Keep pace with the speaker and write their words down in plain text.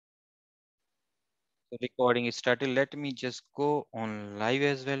Recording is started. Let me just go on live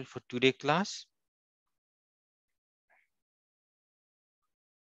as well for today class.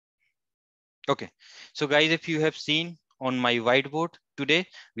 Okay, so guys, if you have seen on my whiteboard today,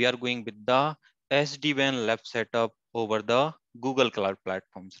 we are going with the sd-wan lab setup over the Google Cloud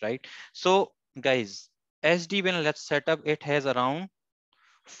platforms, right? So guys, sd-wan lab setup, it has around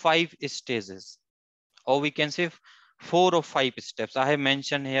 5 stages, or we can say 4 or 5 steps. I have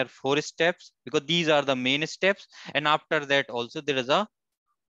mentioned here 4 steps because these are the main steps, and after that also there is a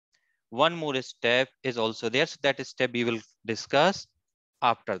one more step is also there. So that step we will discuss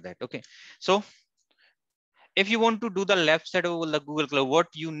after that. Okay. So if you want to do the left side over the Google Cloud, what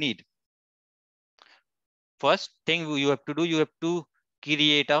you need? First thing you have to do, you have to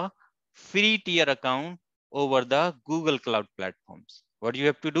create a free tier account over the Google Cloud platforms. What you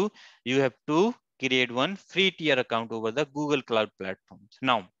have to do? You have to create one free tier account over the Google Cloud platforms.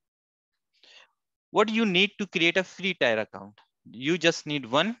 Now, what you need to create a free tier account? You just need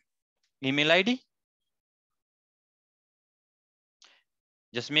one email ID.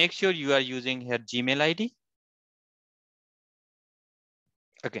 Just make sure you are using here Gmail ID.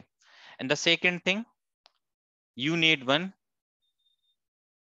 Okay. And the second thing, you need one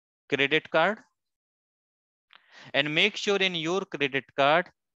credit card, and make sure in your credit card,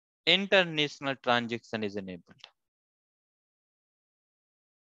 international transaction is enabled.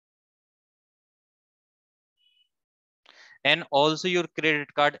 And also your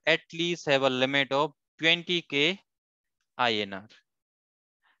credit card at least have a limit of 20K INR.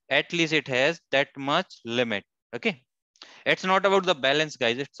 At least it has that much limit. Okay. It's not about the balance,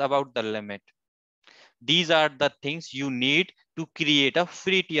 guys. It's about the limit. These are the things you need to create a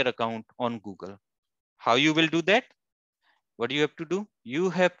free tier account on Google. How you will do that? What you have to do? You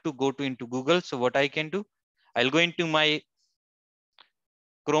have to go to into Google. So what I can do? I'll go into my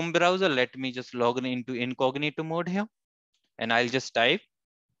Chrome browser. Let me just log in into incognito mode here. And I'll just type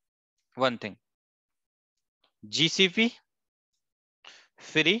one thing. GCP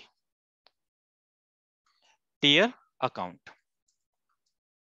free tier account.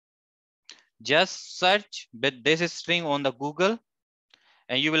 Just search with this string on the Google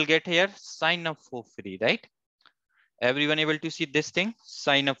and you will get here sign up for free, right? Everyone able to see this thing,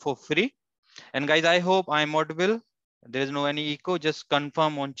 sign up for free. And guys, I hope I'm audible. There is no any echo. Just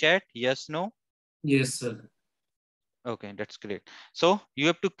confirm on chat. Yes, no. Yes, sir. Okay, that's great. So you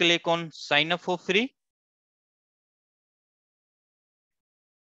have to click on sign up for free.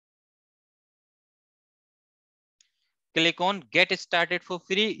 Click on get started for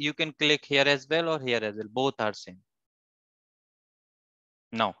free. You can click here as well or here as well. Both are same.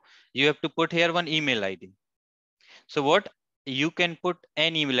 Now you have to put here one email ID. So what you can put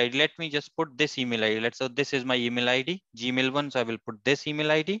any email ID. Let me just put this email ID. So this is my email ID, Gmail one. So I will put this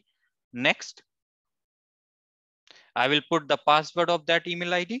email ID. Next, I will put the password of that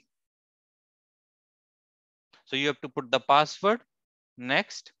email ID. So you have to put the password.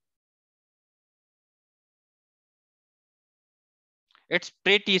 Next. It's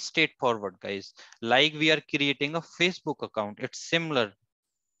pretty straightforward, guys. Like we are creating a Facebook account. It's similar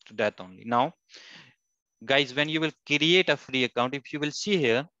to that only. Now, guys, when you will create a free account, if you will see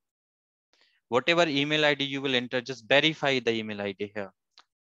here, whatever email ID you will enter, just verify the email ID here.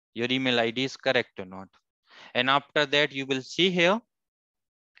 Your email ID is correct or not. And after that, you will see here,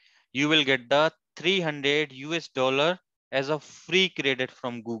 you will get the 300 US dollar as a free credit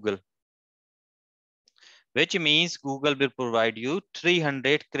from Google, which means Google will provide you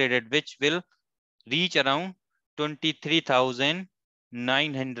 300 credit, which will reach around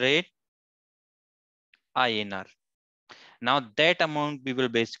 23,900 INR. Now that amount we will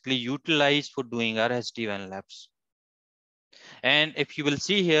basically utilize for doing our sd-wan labs. And if you will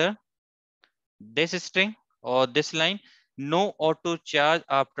see here, this string or this line, no auto charge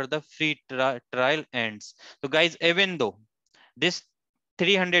after the free trial ends. So guys, even though this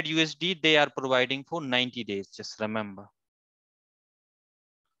 300 USD they are providing for 90 days, just remember.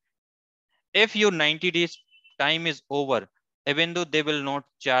 If your 90 days time is over, even though they will not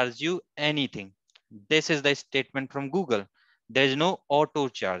charge you anything. This is the statement from Google. There is no auto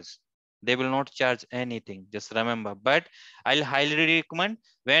charge. They will not charge anything. Just remember. But I'll highly recommend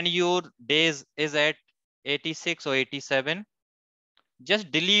when your days is at 86 or 87,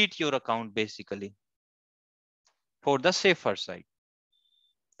 just delete your account basically for the safer side.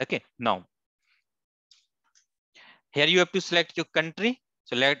 Okay. Now, here you have to select your country.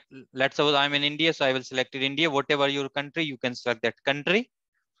 So let's suppose I'm in India. So I will select India. Whatever your country, you can select that country.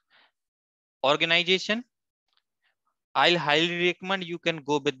 Organization, I'll highly recommend you can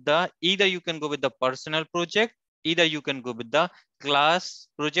go with either you can go with the personal project, either you can go with the class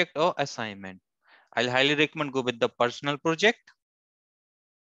project or assignment. I'll highly recommend go with the personal project.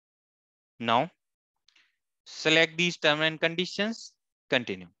 Now, select these terms and conditions,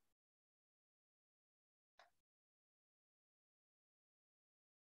 continue.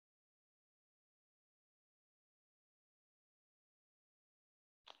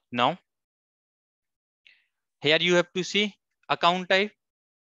 Now, here you have to see account type,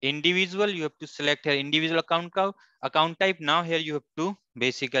 individual, you have to select here individual account type. Now here you have to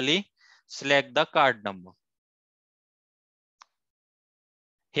basically select the card number.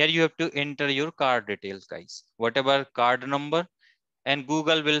 Here you have to enter your card details, guys. Whatever card number, and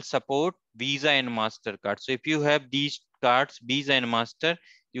Google will support Visa and MasterCard. So if you have these cards, Visa and Master,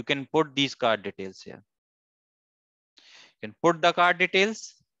 you can put these card details here. You can put the card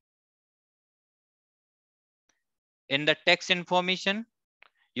details. In the text information,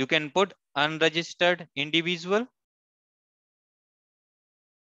 you can put unregistered individual.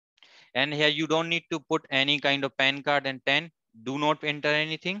 And here you don't need to put any kind of PAN card and 10. Do not enter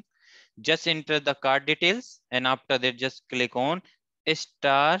anything. Just enter the card details. And after that, just click on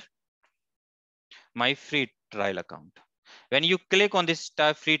star my free trial account. When you click on this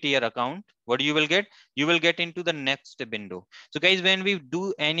star free tier account, what you will get? You will get into the next window. So guys, when we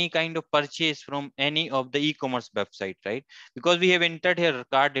do any kind of purchase from any of the e-commerce website, right? Because we have entered here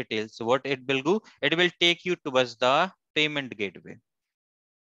card details. So what it will do? It will take you towards the payment gateway.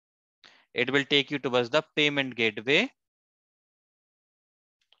 It will take you towards the payment gateway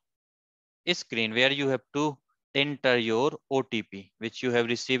screen where you have to enter your OTP, which you have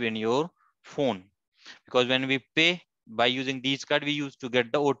received in your phone. Because when we pay by using these cards, we used to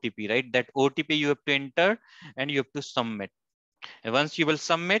get the OTP, right? That OTP you have to enter and you have to submit. And once you will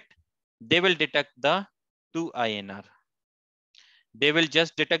submit, they will detect the 2 INR. They will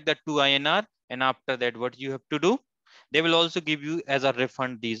just detect the 2 INR. And after that, what you have to do? They will also give you as a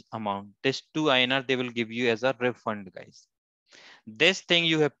refund these amount. This 2 INR, they will give you as a refund, guys. This thing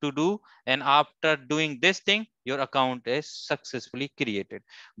you have to do, and after doing this thing, your account is successfully created.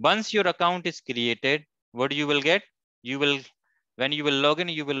 Once your account is created, what you will get? You will, when you will log in,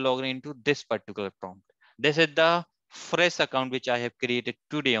 you will log in into this particular prompt. This is the fresh account which I have created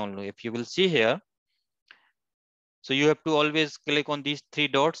today only. If you will see here, so you have to always click on these three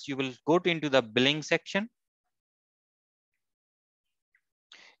dots. You will go to into the billing section.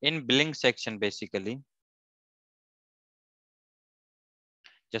 In billing section, basically,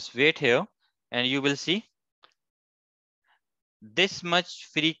 just wait here and you will see this much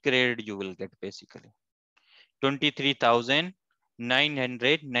free credit you will get basically.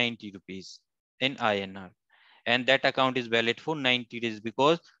 23,990 rupees in INR. And that account is valid for 90 days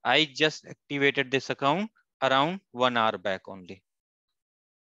because I just activated this account around 1 hour back only.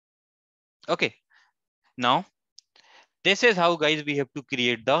 Okay. Now, this is how, guys, we have to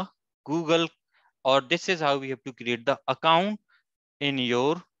create the Google, or this is how we have to create the account in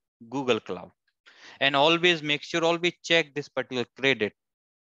your Google Cloud. And always make sure, always check this particular credit.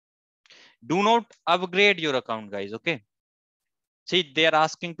 Do not upgrade your account, guys. Okay. See, they are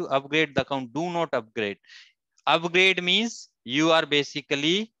asking to upgrade the account. Do not upgrade. Upgrade means you are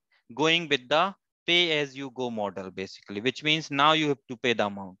basically going with the pay as you go model, basically, which means now you have to pay the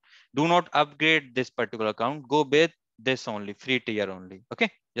amount. Do not upgrade this particular account. Go with this only, free tier only. Okay.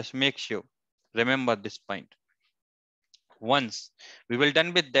 Just make sure. Remember this point. Once we will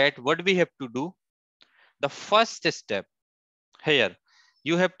done with that, what we have to do? The first step here,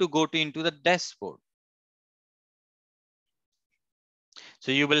 you have to go to into the dashboard.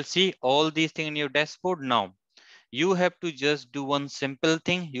 So you will see all these things in your dashboard. Now you have to just do one simple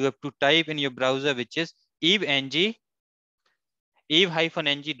thing. You have to type in your browser, which is eve-ng,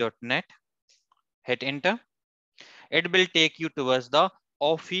 eve-ng.net. Hit enter. It will take you towards the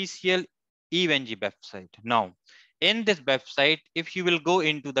official eve-ng website. Now, in this website, if you will go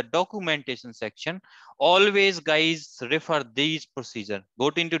into the documentation section, always, guys, refer these procedure. Go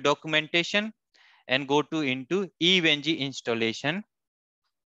to into documentation and go to into eve-ng installation.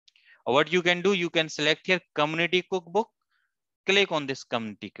 What you can do, you can select here community cookbook. Click on this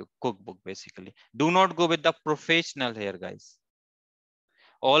community cookbook, basically. Do not go with the professional here, guys.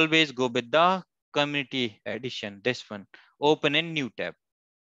 Always go with the community edition, this one. Open a new tab.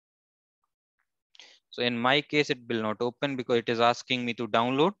 So in my case, it will not open because it is asking me to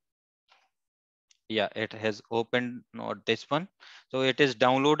download. Yeah, it has opened, not this one. So it is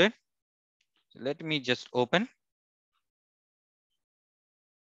downloaded. Let me just open.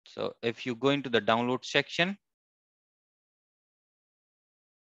 So if you go into the download section,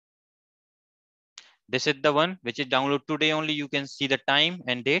 this is the one which is downloaded today only. You can see the time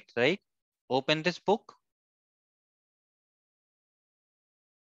and date, right? Open this book.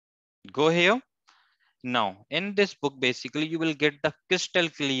 Go here. Now, in this book, basically, you will get the crystal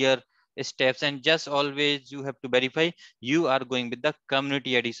clear steps, and just always you have to verify you are going with the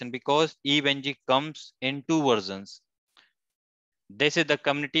community edition, because EVNG comes in two versions. This is the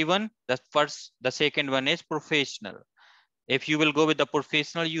community one. The second one is professional. If you will go with the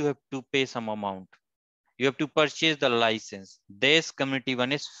professional, you have to pay some amount. You have to purchase the license. This community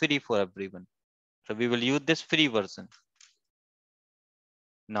one is free for everyone. So we will use this free version.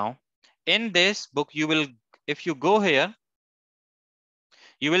 Now, in this book, if you go here,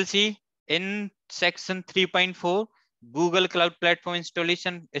 you will see in section 3.4, Google Cloud Platform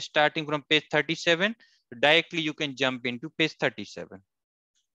installation, starting from page 37, directly you can jump into page 37.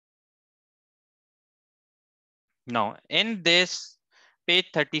 Now, in this page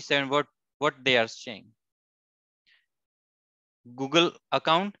 37, what they are saying? Google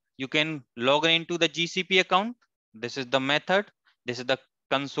account, you can log into the GCP account. This is the method. This is the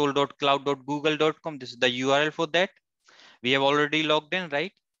console.cloud.google.com. This is the URL for that. We have already logged in,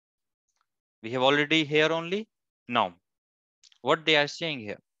 right? We have already here only. Now, what they are saying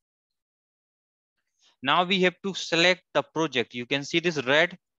here. Now we have to select the project. You can see this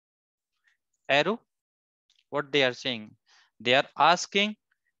red arrow. What they are saying, they are asking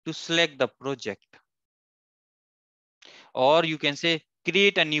to select the project, or you can say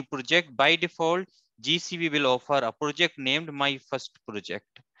create a new project. By default, GCP will offer a project named my first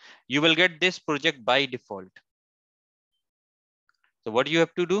project. You will get this project by default. So what you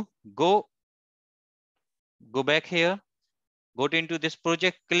have to do, go back here, go into this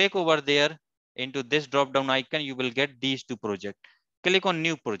project, click over there into this drop down icon. You will get these two projects. Click on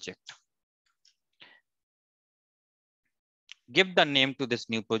new project. Give the name to this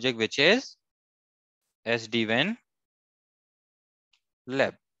new project, which is sd-wan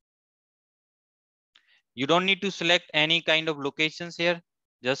lab. You don't need to select any kind of locations here.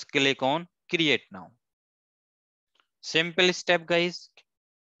 Just click on create now. Simple step, guys.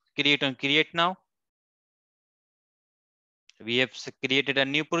 Create on create now. We have created a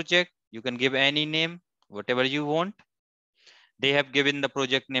new project. You can give any name, whatever you want. They have given the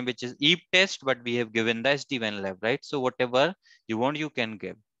project name, which is Eve test, but we have given the sd-wan lab, right? So whatever you want, you can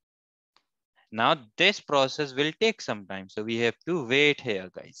give. Now this process will take some time. So we have to wait here,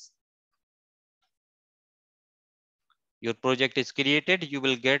 guys. Your project is created. You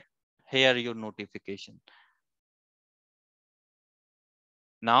will get here your notification.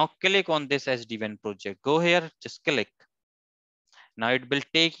 Now click on this sd-wan project. Go here, just click. Now it will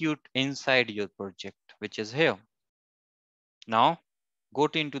take you inside your project, which is here. Now go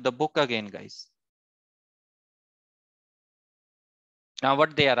into the book again, guys. Now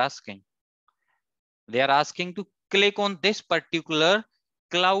what they are asking? They are asking to click on this particular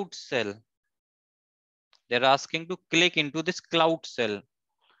cloud cell. They're asking to click into this cloud cell,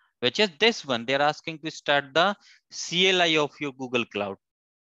 which is this one. They're asking to start the CLI of your Google Cloud.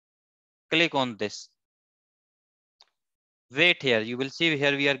 Click on this. Wait here. You will see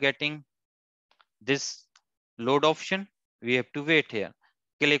here we are getting this load option. We have to wait here.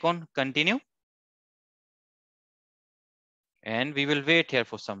 Click on continue. And we will wait here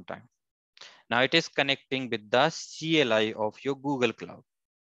for some time. Now it is connecting with the CLI of your Google Cloud.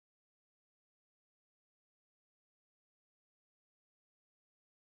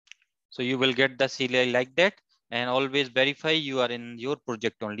 So you will get the CLI like that, and always verify you are in your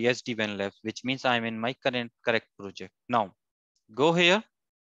project only, sd-wan labs, which means I'm in my correct project. Now go here.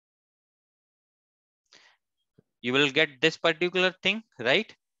 You will get this particular thing,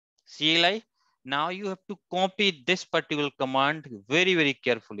 right? CLI. Now you have to copy this particular command very, very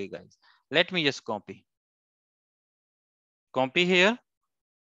carefully, guys. Let me just copy. Copy here.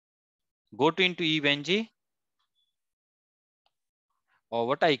 Go to into EVNG. Or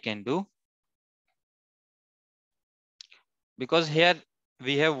what I can do, because here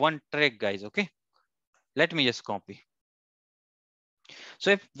we have one track, guys. Okay. Let me just copy.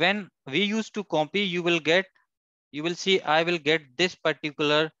 So if when we used to copy, you will see I will get this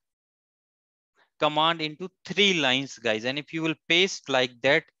particular command into 3 lines, guys. And if you will paste like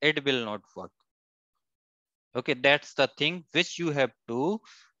that, it will not work. Okay, that's the thing which you have to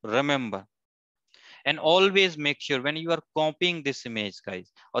remember. And always make sure when you are copying this image,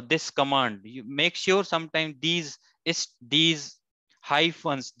 guys, or this command, you make sure sometimes these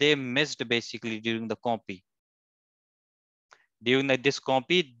hyphens, they missed basically during the copy. During this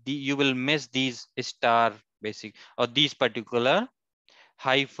copy, you will miss these star basic or these particular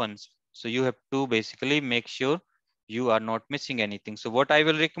hyphens. So you have to basically make sure you are not missing anything. So what I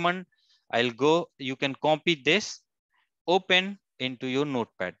will recommend, you can copy this, open into your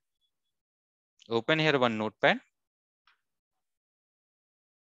notepad. Open here one notepad.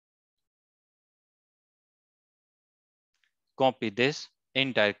 copy this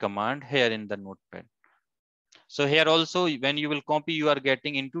entire command here in the notepad. So here also, when you will copy, you are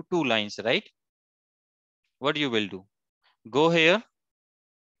getting into 2 lines, right? What you will do? Go here.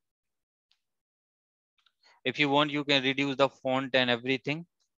 If you want, you can reduce the font and everything.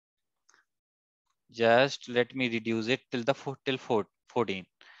 Just let me reduce it till the 14.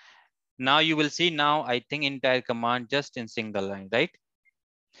 Now you will see, now I think entire command just in single line, right?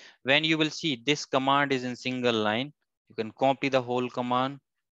 When you will see this command is in single line, you can copy the whole command,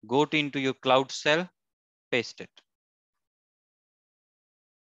 go to into your cloud cell, paste it.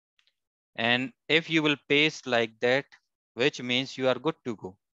 And if you will paste like that, which means you are good to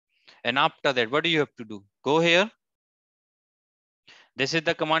go. And after that, what do you have to do? Go here. This is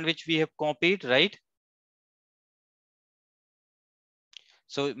the command which we have copied, right?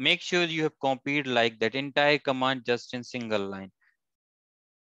 So make sure you have copied like that entire command just in single line.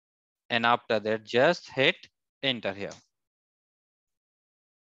 And after that, just hit enter here.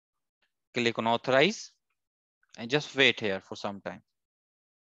 Click on authorize and just wait here for some time.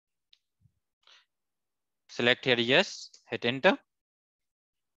 Select here yes, hit enter.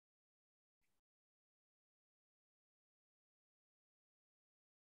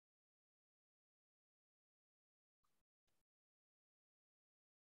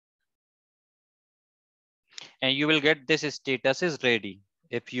 And you will get this status is ready.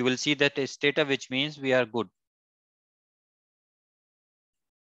 If you will see that status, which means we are good.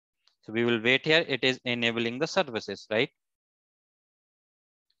 So we will wait here. It is enabling the services, right?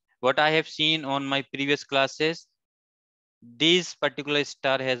 What I have seen on my previous classes, this particular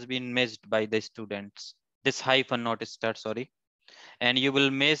star has been missed by the students. This hyphen, not star, sorry. And you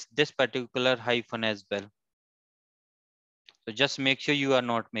will miss this particular hyphen as well. So just make sure you are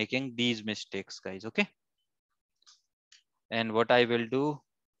not making these mistakes, guys, okay? And what I will do,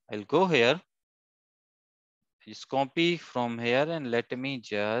 I'll go here, just copy from here and let me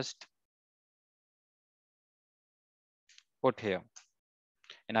just put here.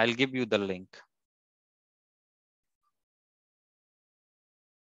 And I'll give you the link.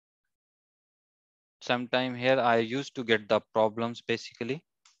 Sometime here I used to get the problems basically.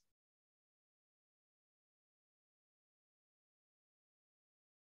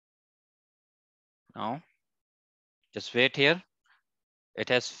 Now, just wait here. It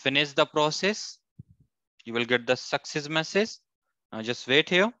has finished the process. You will get the success message. Now just wait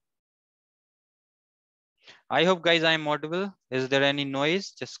here. I hope guys I am audible. Is there any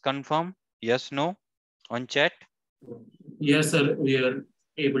noise? Just confirm. Yes, no on chat. Yes, sir. We are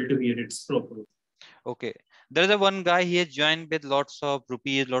able to hear it properly. Okay. There is a one guy, he has joined with lots of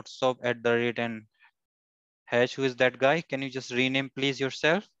rupees, lots of at the rate and hash. Who is that guy? Can you just rename please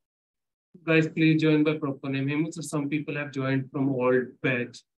yourself? Guys, please join by proper name. So some people have joined from old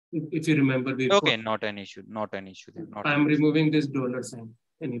batch. If you remember before. Okay, not an issue. Not an issue then. Not I'm an issue. removing this dollar sign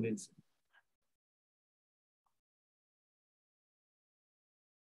anyways.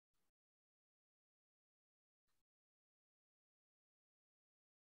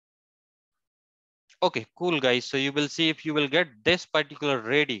 Okay, cool guys. So you will see if you will get this particular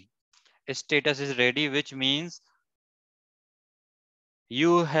ready. Status is ready, which means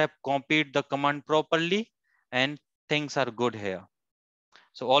you have copied the command properly and things are good here.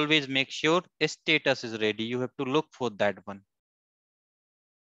 So always make sure status is ready. You have to look for that one.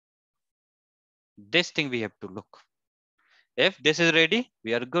 This thing we have to look. If this is ready,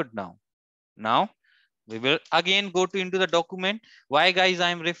 we are good now. Now we will again go to into the document. Why guys I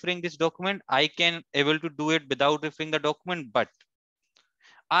am referring this document? I can able to do it without referring the document, but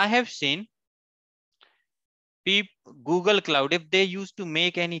I have seen Google Cloud, if they used to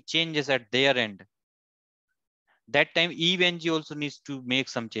make any changes at their end, that time EVNG also needs to make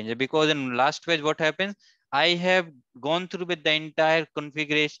some changes, because in last page what happens, I have gone through with the entire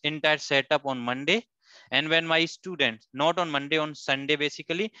configuration, entire setup on Monday. And when my students, not on Monday, on Sunday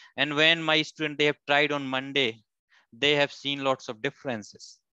basically, and when my student, they have tried on Monday, they have seen lots of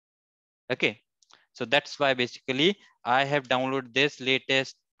differences. Okay. So that's why basically I have downloaded this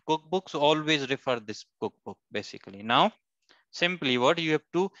latest cookbook. So always refer this cookbook basically. Now, simply what you have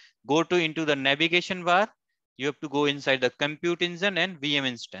to go to into the navigation bar. You have to go inside the compute engine and VM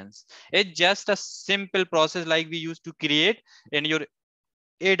instance. It's just a simple process like we used to create in your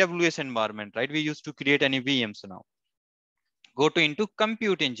AWS environment, right? We used to create any VMs now. Go to into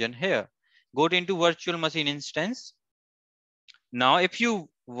compute engine here. Go to into virtual machine instance. Now, if you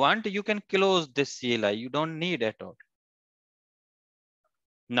want, you can close this CLI. You don't need at all.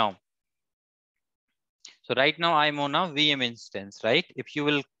 Now, so right now I'm on a VM instance, right? If you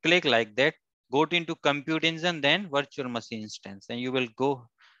will click like that, go to into compute engine, then virtual machine instance, and you will go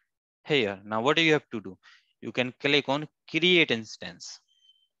here. Now, what do you have to do? you can click on create instance.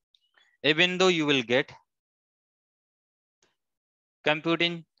 Even though you will get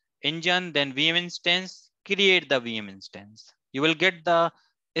computing engine, then VM instance, create the VM instance. You will get the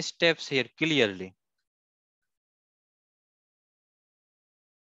steps here clearly.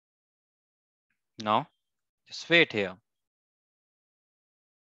 Now, just wait here.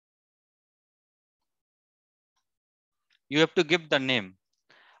 You have to give the name.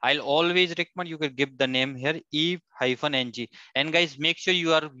 I'll always recommend you can give the name here eve-ng. And guys, make sure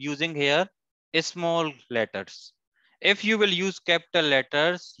you are using here small letters. If you will use capital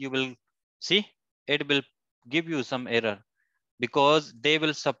letters, you will see it will give you some error because they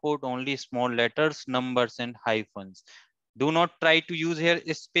will support only small letters, numbers, and hyphens. Do not try to use here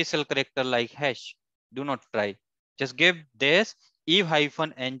a special character like hash. Do not try. Just give this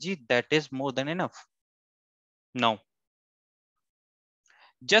eve-ng. That is more than enough. Now,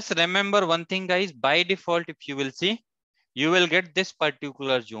 just remember one thing, guys. By default, if you will see, you will get this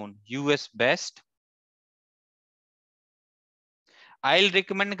particular zone, US best. I'll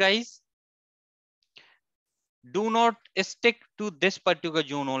recommend, guys, do not stick to this particular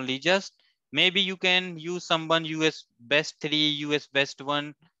zone only. Just maybe you can use someone US best 3, US best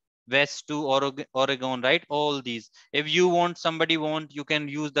 1, West 2, Oregon, right? All these. If you want, somebody want, you can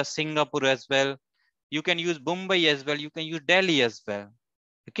use the Singapore as well. You can use Mumbai as well. You can use Delhi as well.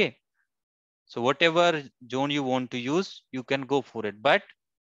 Okay. So whatever zone you want to use, you can go for it. But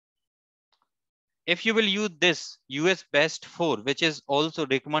if you will use this US best 4, which is also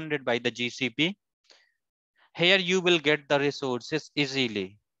recommended by the GCP, here you will get the resources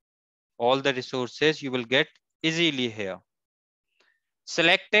easily. All the resources you will get easily here.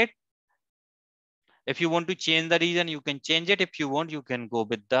 Select it. If you want to change the region, you can change it. If you want, you can go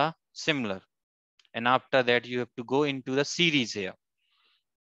with the similar. And after that, you have to go into the series here.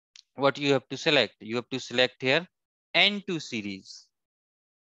 What you have to select? You have to select here N2 series.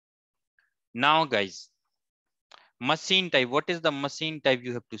 Now, guys, machine type. What is the machine type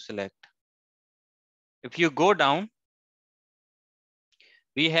you have to select? If you go down,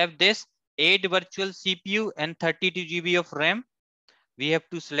 we have this 8 virtual CPU and 32 GB of RAM. We have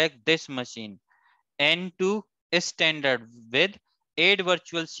to select this machine. N2 is standard with 8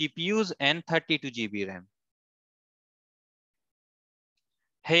 virtual CPUs and 32 GB RAM.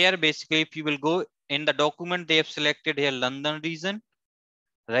 Here, basically, if you will go in the document, they have selected here London region,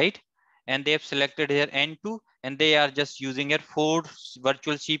 right? And they have selected here N2, and they are just using here 4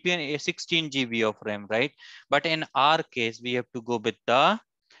 virtual CPU and 16 GB of RAM, right? But in our case, we have to go with the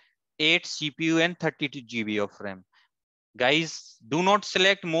 8 CPU and 32 GB of RAM. Guys, do not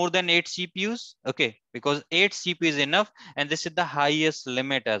select more than 8 CPUs, okay? Because 8 CPU is enough, and this is the highest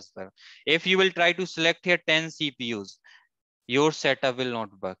limit as well. If you will try to select here 10 CPUs, your setup will not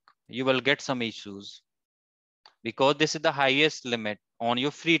work. You will get some issues because this is the highest limit on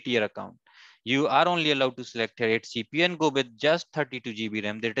your free tier account. You are only allowed to select here 8 CPU and go with just 32 GB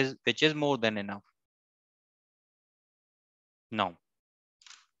RAM, that is, which is more than enough. Now,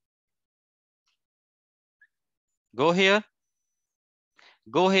 go here.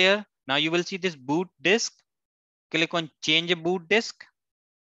 Go here. Now you will see this boot disk. Click on change boot disk.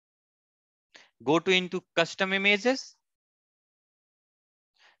 Go to into custom images.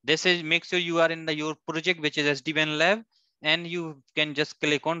 This is make sure you are in the your project, which is sd-wan lab, and you can just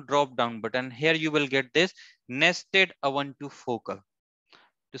click on drop down button. Here you will get this nested Ubuntu focal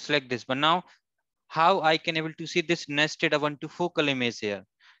to select this. But now how I can able to see this nested Ubuntu focal image here?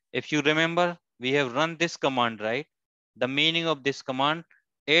 If you remember, we have run this command, right? The meaning of this command,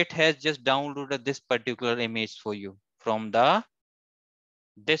 it has just downloaded this particular image for you from the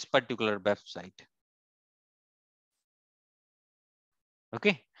this particular website.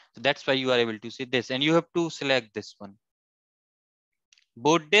 Okay, so that's why you are able to see this, and you have to select this one.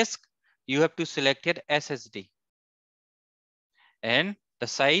 Boot disk, you have to select here SSD, and the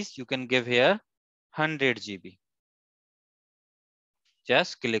size you can give here 100 GB.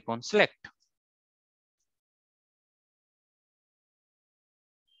 Just click on select.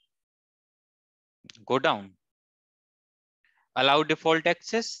 Go down. Allow default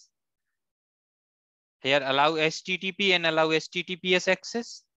access. Here allow HTTP and allow HTTPS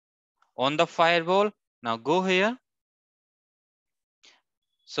access on the firewall. Now go here.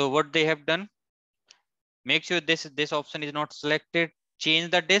 So what they have done, make sure this option is not selected.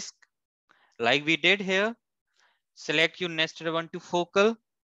 Change the disk like we did here. Select your nested one to focal.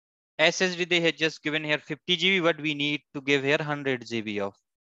 SSD they had just given here 50 GB, but we need to give here 100 GB of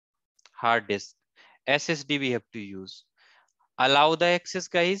hard disk. SSD we have to use. Allow the access,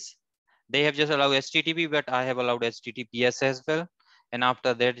 guys. They have just allowed HTTP, but I have allowed HTTPS as well. And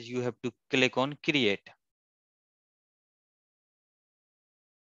after that, you have to click on create.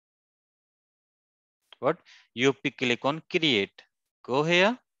 What? You have to click on create. Go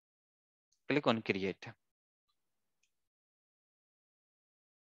here, click on create.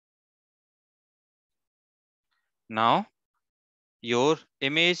 Now your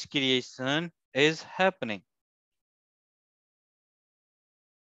image creation is happening.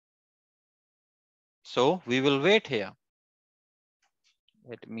 So we will wait here.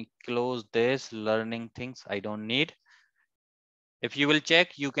 Let me close this learning things I don't need. If you will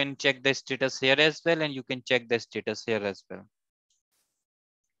check, you can check the status here as well, and you can check the status here as well.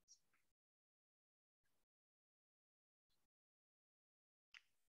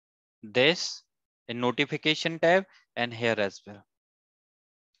 This in notification tab and here as well.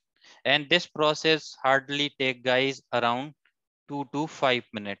 And this process hardly take guys around 2 to 5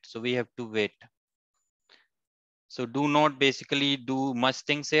 minutes. So we have to wait. So do not basically do much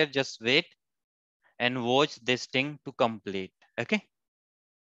things here. Just wait and watch this thing to complete. Okay.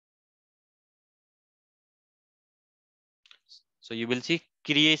 So you will see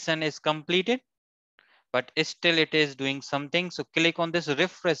creation is completed, but still it is doing something. So click on this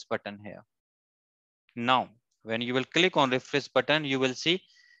refresh button here. Now, when you will click on refresh button, you will see,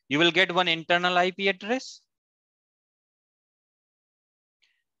 you will get one internal IP address.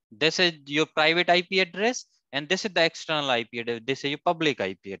 This is your private IP address, and this is the external IP address. This is your public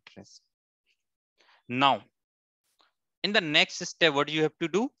IP address. Now, in the next step, what you have to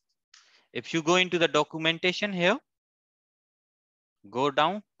do? If you go into the documentation here, go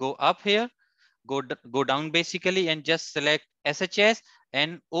down, go up here, go down basically, and just select SHS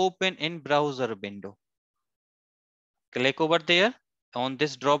and open in browser window. Click over there on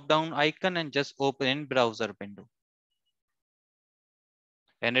this drop down icon and just open in browser window.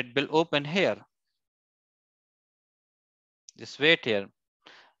 And it will open here. Just wait here,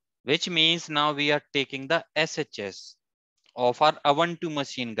 which means now we are taking the SHS of our Ubuntu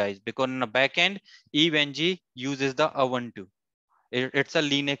machine, guys, because in the backend, EVNG uses the Ubuntu. It's a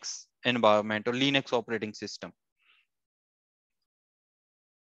Linux environment or Linux operating system.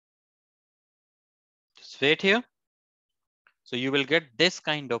 Just wait here. So you will get this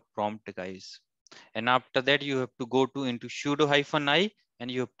kind of prompt, guys. And after that, you have to go to into sudo -i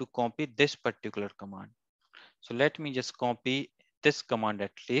and you have to copy this particular command. So let me just copy this command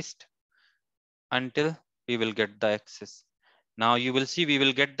at least until we will get the access. Now you will see we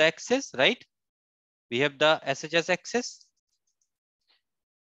will get the access, right? We have the SHS access.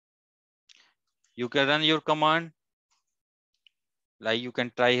 You can run your command. Like you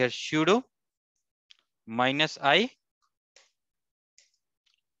can try here sudo -i.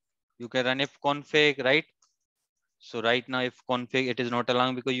 You can run if config, right? So right now if config, it is not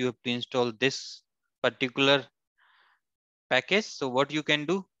allowing because you have to install this particular package. So what you can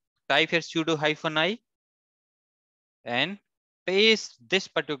do, type here sudo -i and paste this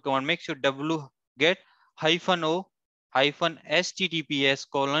particular command. Make sure w get -o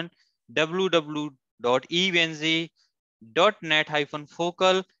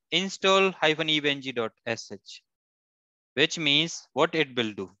https://www.evenz.net-focal install -evenz.sh, which means what it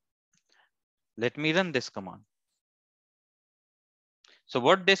will do. Let me run this command. So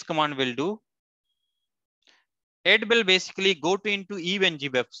what this command will do, it will basically go to into EVNG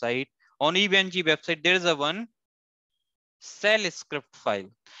website. On EVNG website, there is a one shell script file,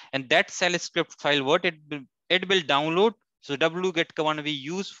 and that shell script file, what it will download. So wget command we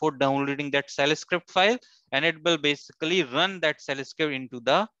use for downloading that shell script file, and it will basically run that shell script into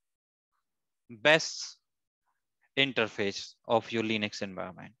the best interface of your Linux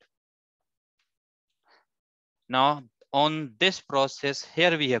environment. Now on this process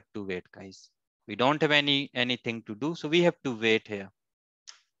here, we have to wait, guys. We don't have anything to do, so we have to wait here.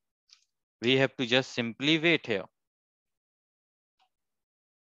 We have to just simply wait here.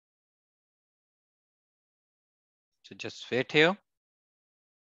 So just wait here.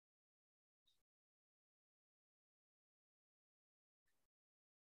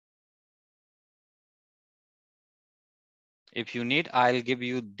 If you need, I'll give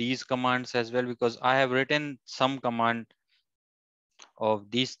you these commands as well, because I have written some command of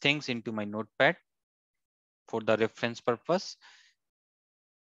these things into my notepad for the reference purpose.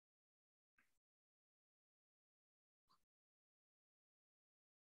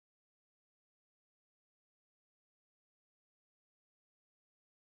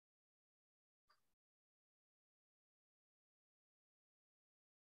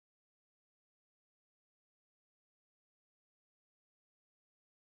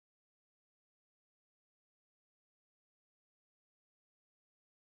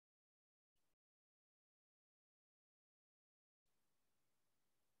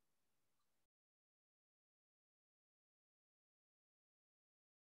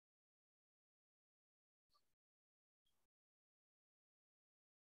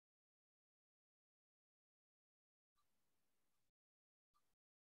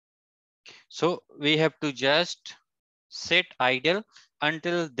 So we have to just sit idle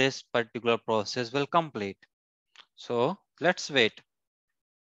until this particular process will complete. So let's wait.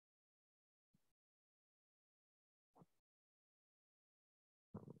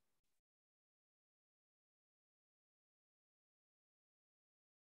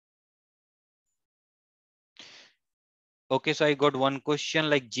 Okay, so I got one question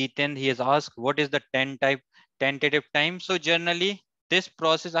like G10. He has asked, what is the tentative time? So generally, this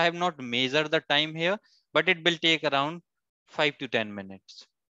process, I have not measured the time here, but it will take around 5 to 10 minutes,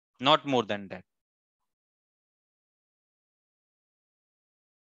 not more than that.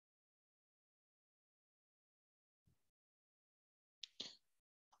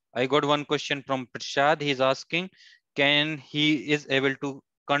 I got one question from Prashad. He's asking, can he is able to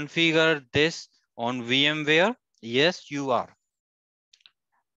configure this on VMware? Yes, you are.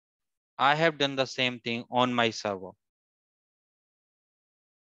 I have done the same thing on my server.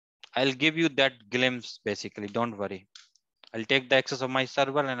 I'll give you that glimpse basically. Don't worry. I'll take the access of my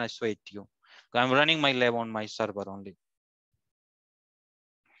server and I show it to you. I'm running my lab on my server only.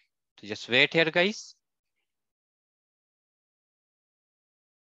 So just wait here, guys.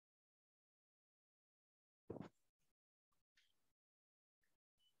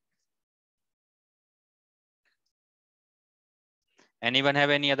 Anyone have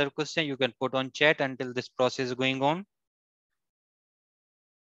any other question? You can put on chat until this process is going on.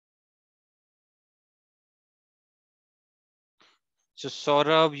 So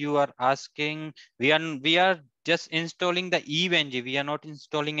Saurabh, you are asking, we are just installing the EVNG. We are not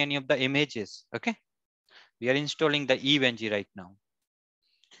installing any of the images. Okay. We are installing the EVNG right now.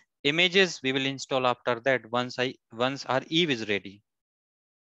 Images we will install after that once our Eve is ready.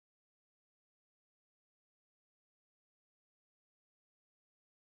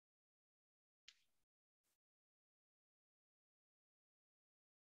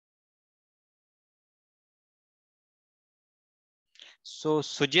 So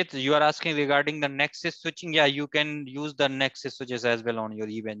Sujit, you are asking regarding the Nexus switching. Yeah, you can use the Nexus switches as well on your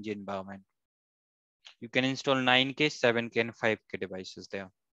EVNG environment. You can install 9K, 7K, and 5K devices there.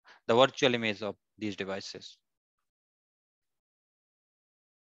 The virtual image of these devices.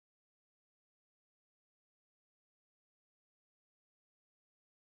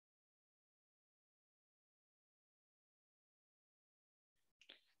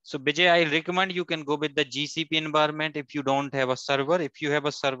 So Bijay, I recommend you can go with the GCP environment if you don't have a server. If you have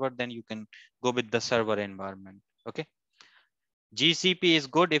a server, then you can go with the server environment. Okay. GCP is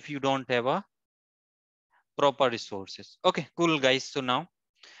good if you don't have a proper resources. Okay, cool guys. So now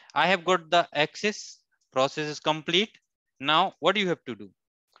I have got the access. Process is complete. Now what do you have to do?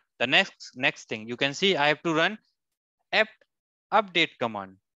 The next thing you can see, I have to run apt update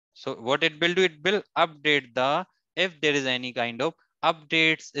command. So what it will do, it will update the, if there is any kind of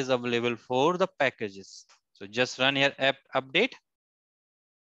updates is available for the packages. So just run here apt update.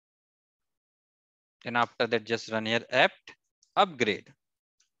 And after that, just run here apt upgrade.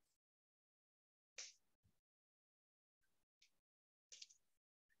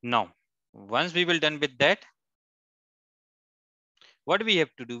 Now, once we will done with that, what we have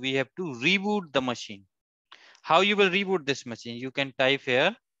to do? We have to reboot the machine. How you will reboot this machine? You can type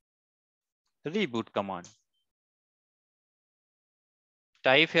here reboot command.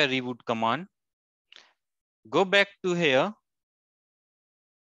 Type here reboot command. Go back to here,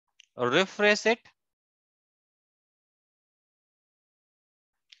 refresh it.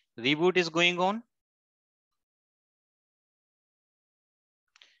 Reboot is going on.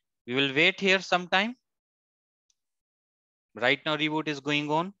 We will wait here some time. Right now, reboot is going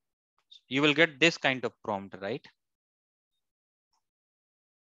on. You will get this kind of prompt, right?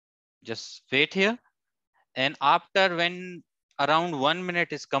 Just wait here. And after when around 1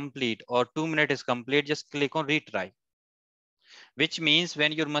 minute is complete or 2 minutes is complete, just click on retry. Which means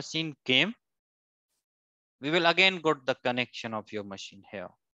when your machine came, we will again got the connection of your machine here.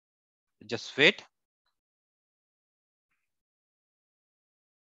 Just wait.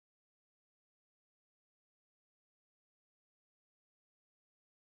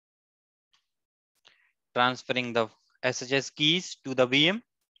 Transferring the SSH keys to the VM.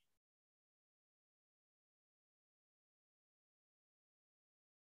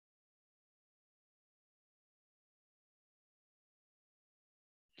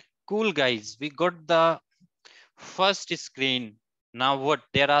 Cool guys, we got the first screen. Now what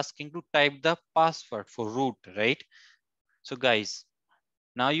they're asking to type the password for root, right? So guys,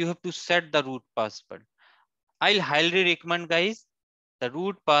 now you have to set the root password. I'll highly recommend guys, the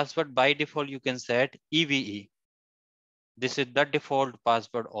root password by default you can set EVE. This is the default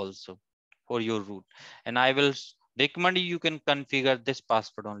password also for your root. And I will Recommend you can configure this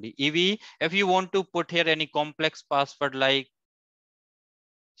password only. EV, if you want to put here any complex password like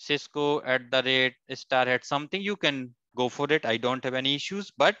Cisco @ something, you can go for it. I don't have any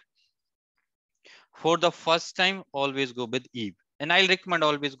issues, but for the first time, always go with Eve. And I'll recommend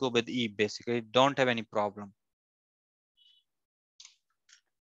always go with Eve, basically. Don't have any problem.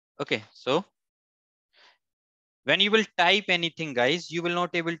 Okay, so when you will type anything, guys, you will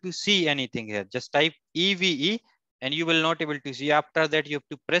not able to see anything here. Just type EVE and you will not able to see. After that, you have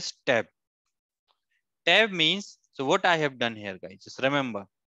to press tab. Tab means, so what I have done here, guys, just remember.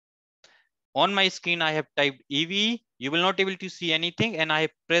 On my screen, I have typed EVE. You will not able to see anything and I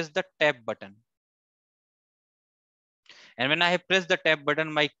have pressed the tab button. And when I have pressed the tab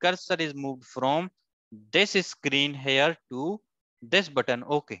button, my cursor is moved from this screen here to this button,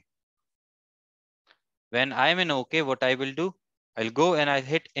 OK. When I'm in OK, what I will do, I'll go and I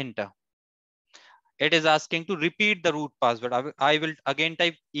hit enter. It is asking to repeat the root password. I will again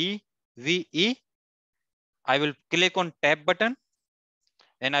type EVE. I will click on tab button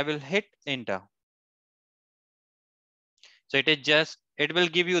and I will hit enter. So it will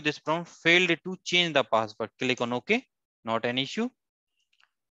give you this prompt, failed to change the password. Click on OK, not an issue.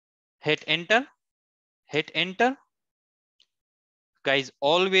 Hit enter, hit enter. Guys,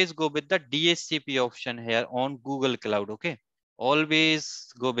 always go with the DHCP option here on Google Cloud, okay?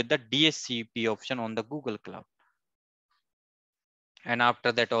 Always go with the DHCP option on the Google Cloud. And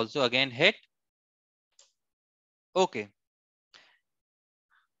after that also again hit OK.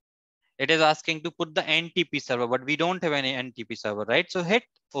 It is asking to put the NTP server, but we don't have any NTP server, right? So hit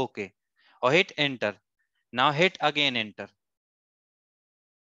OK or hit enter. Now hit again enter.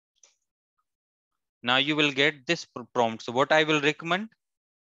 Now you will get this prompt. So what I will recommend,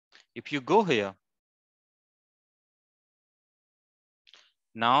 if you go here,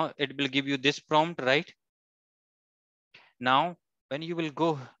 now it will give you this prompt, right? Now, when you will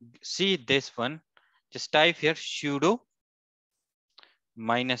go see this one, just type here sudo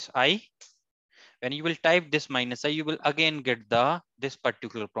 -i. When you will type this -i, you will again get this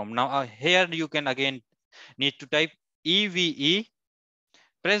particular prompt. Now here you can again need to type EVE,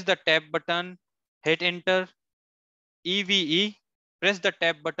 press the tab button, hit enter, EVE, press the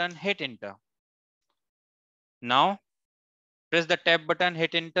tab button, hit enter. Now press the tab button,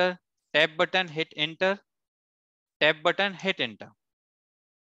 hit enter, tab button, hit enter, tab button, hit enter,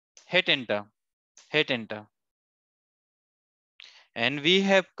 hit enter, hit enter. And we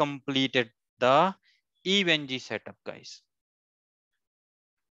have completed the EVNG setup, guys.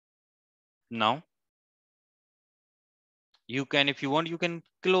 Now you can, if you want, you can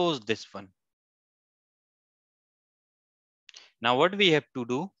close this one. Now what we have to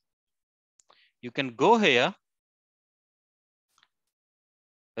do, you can go here,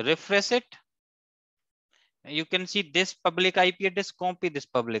 refresh it. You can see this public IP address, copy this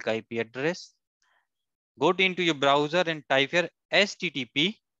public IP address. Go into your browser and type here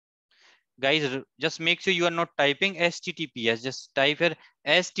HTTP. Guys, just make sure you are not typing HTTPS. Just type here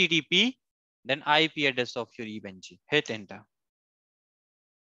HTTP, then IP address of your EVNG. Hit enter.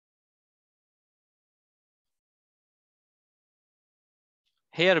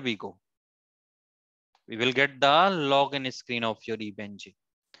 Here we go. We will get the login screen of your EVNG.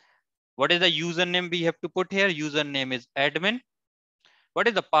 What is the username we have to put here? Username is admin. What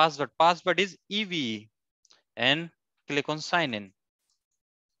is the password? Password is EVE. And click on sign in.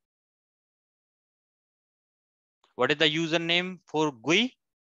 What is the username for GUI?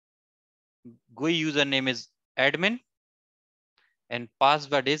 GUI username is admin and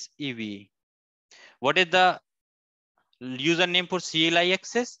password is EVE. What is the username for CLI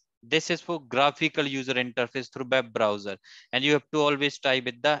access? This is for graphical user interface through web browser. And you have to always type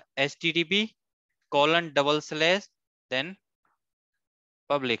with the http:// then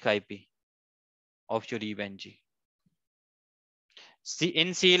public IP of your EVNG. See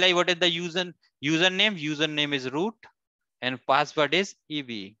in CLI, what is the username? Username is root and password is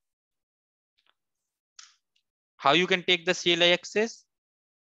EVE. How you can take the CLI access?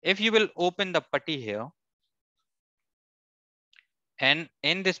 If you will open the putty here, and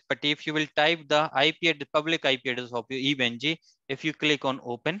in this putty, if you will type the public IP address of your EVNG, if you click on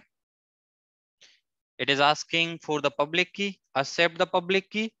open, it is asking for the public key, accept the public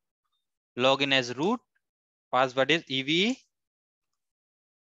key, login as root, password is EVE.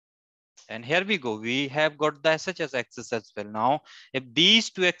 And here we go. We have got the SSH access as well. Now, if these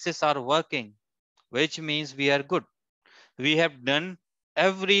two access are working, which means we are good. We have done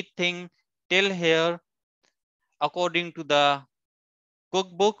everything till here according to the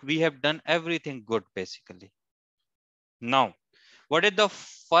cookbook. We have done everything good basically. Now, what is the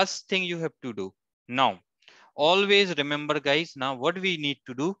first thing you have to do? Now, always remember guys, now what we need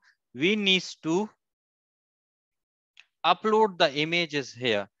to do, we need to upload the images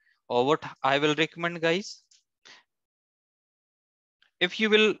here. Or what I will recommend guys, if you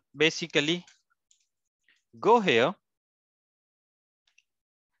will basically go here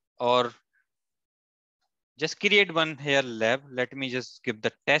or just create one here lab. Let me just give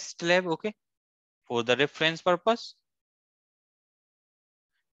the test lab, okay, for the reference purpose.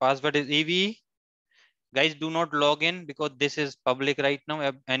 Password is EVE. Guys, do not log in because this is public right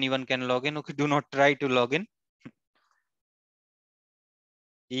now. Anyone can log in. Okay, do not try to log in.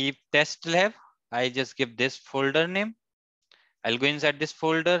 If test lab, I just give this folder name. I'll go inside this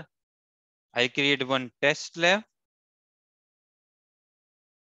folder. I'll create one test lab.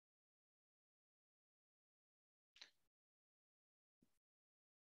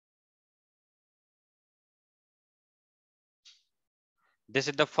 This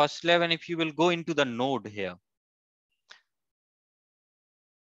is the first lab, and if you will go into the node here,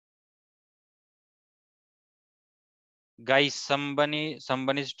 guys, somebody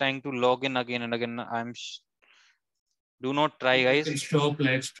is trying to log in again and again. Do not try, You guys. can stop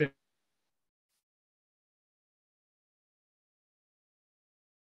live stream.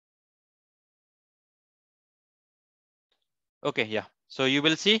 Okay, yeah. So you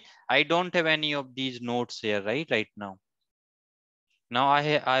will see, I don't have any of these nodes here, right now. Now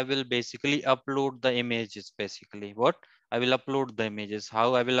I will basically upload the images. Basically, what I will upload the images.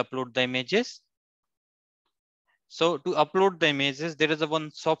 How I will upload the images? So to upload the images, there is a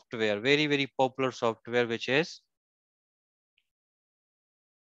one software, very popular software, which is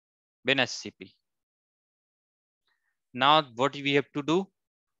VNCPH. Now what we have to do?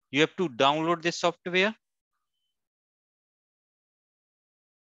 You have to download this software,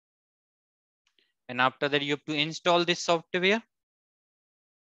 and after that you have to install this software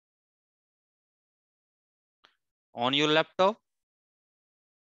on your laptop.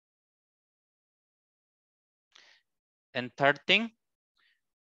 And third thing,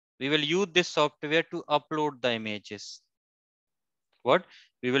 we will use this software to upload the images. What?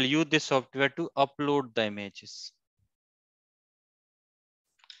 We will use this software to upload the images.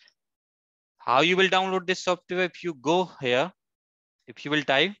 How you will download this software? If you go here, if you will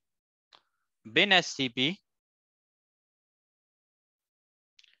type WinSCP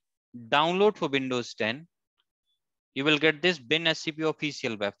download for Windows 10, you will get this WinSCP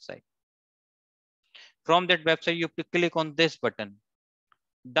official website. From that website, you have to click on this button.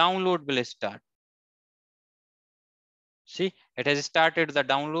 Download will start. See, it has started the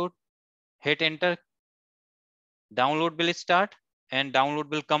download. Hit enter. Download will start and download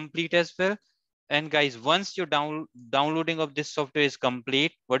will complete as well. And guys, once your downloading of this software is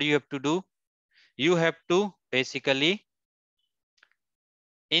complete, what do you have to do? You have to basically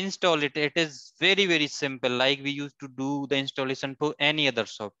install it. It is very simple, like we used to do the installation for any other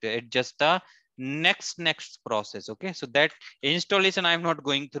software. It's just the next process. Okay, so that installation I'm not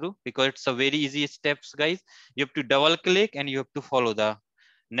going through because it's a very easy steps, guys. You have to double click and you have to follow the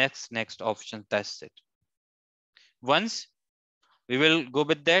next option. That's it. Once we will go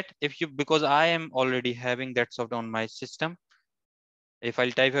with that, if you, because I am already having that software on my system. If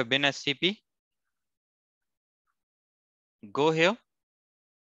I'll type a WinSCP, go here.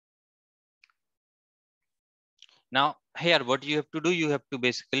 Now here, what you have to do, you have to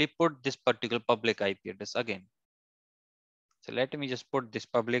basically put this particular public IP address again. So let me just put this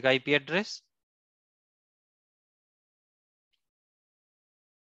public IP address.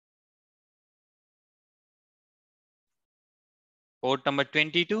 Port number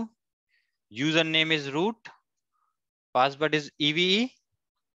 22. Username is root. Password is EVE.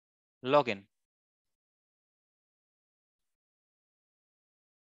 Login.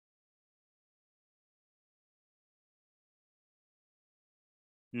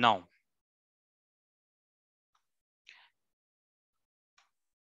 Now,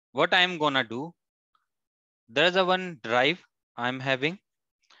 what I'm gonna do, there's a one drive I'm having.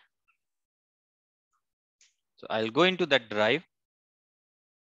 So I'll go into that drive.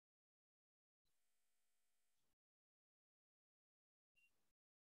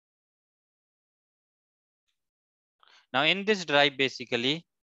 Now in this drive, basically,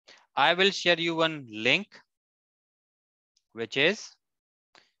 I will share you one link, which is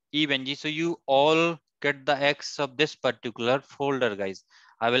EVNG. So you all get the X of this particular folder, guys.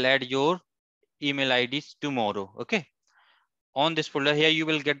 I will add your email IDs tomorrow. Okay. On this folder here, you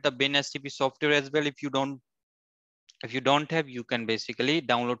will get the WinSCP software as well. If you don't have, you can basically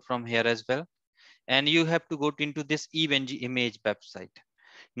download from here as well. And you have to go into this EVNG image website.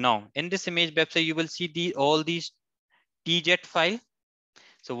 Now, in this image website, you will see all these TZ file.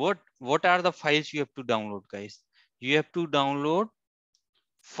 So what are the files you have to download, guys? You have to download,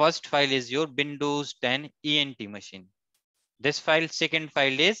 first file is your Windows 10 ENT machine. This file, second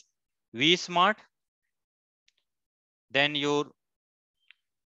file is vsmart, then your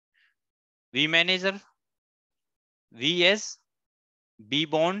vmanager, vs,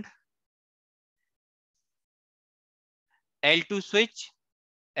 bbond, L2 switch,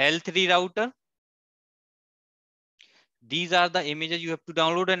 L3 router. These are the images you have to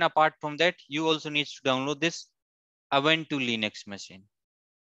download, and apart from that, you also need to download this Ubuntu Linux machine.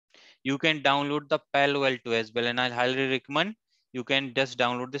 You can download the Palo Alto as well, and I highly recommend you can just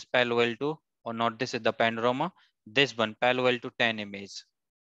download this Palo Alto, or not this is the Panorama, this one Palo Alto 10 image.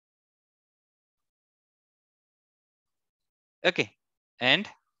 Okay, and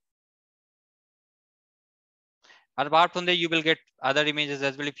apart from that, you will get other images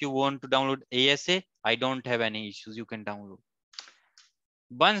as well. If you want to download ASA, I don't have any issues. You can download.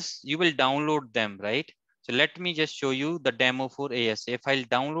 Once you will download them, right? So let me just show you the demo for ASA. If I'll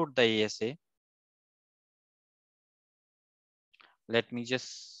download the ASA, let me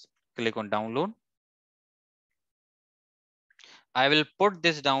just click on download. I will put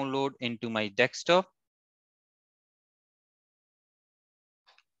this download into my desktop.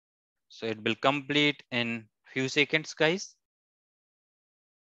 So it will complete in few seconds, guys.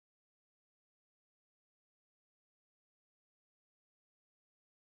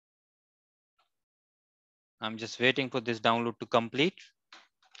 I'm just waiting for this download to complete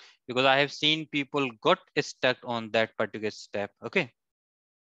because I have seen people got stuck on that particular step. Okay.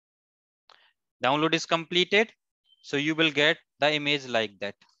 Download is completed. So you will get the image like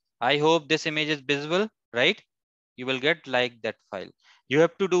that. I hope this image is visible, right? You will get like that file. You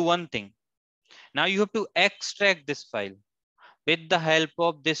have to do one thing. Now you have to extract this file with the help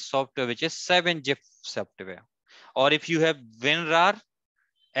of this software, which is 7-zip software. Or if you have WinRAR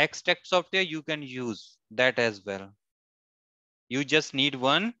extract software, you can use that as well. You just need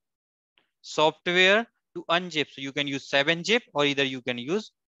one software to unzip. So you can use 7-zip or either you can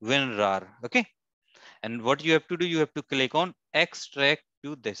use WinRAR. Okay. And what you have to do, you have to click on extract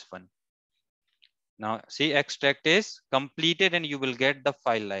to this one. Now see, extract is completed and you will get the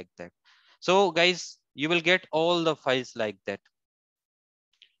file like that. So guys, you will get all the files like that.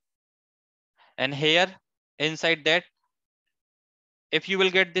 And here inside that, if you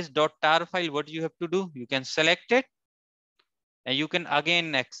will get this .tar file, what you have to do, you can select it and you can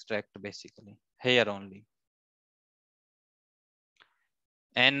again extract basically here only.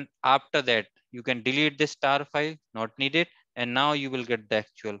 And after that, you can delete this tar file, not needed. And now you will get the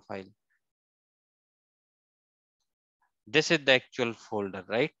actual file. This is the actual folder,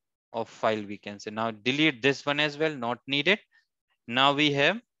 right? Of file we can say. Now delete this one as well, not needed. Now we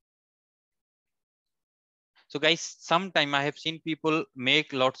have. So guys, sometime I have seen people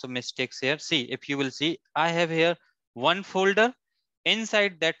make lots of mistakes here. See, if you will see, I have here one folder.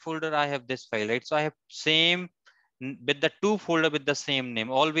 Inside that folder, I have this file, right? So I have same with the two folder with the same name.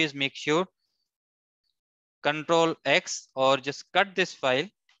 Always make sure Control X or just cut this file,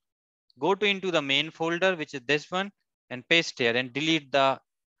 go to into the main folder, which is this one, and paste here and delete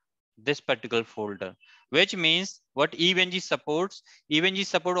this particular folder, which means what EVNG supports. EVNG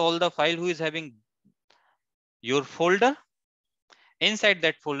support all the file who is having your folder. Inside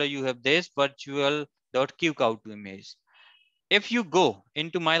that folder, you have this virtual.qcout image. If you go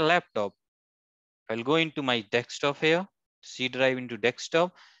into my laptop, I'll go into my desktop here, C drive into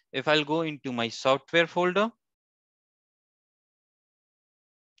desktop. If I'll go into my software folder,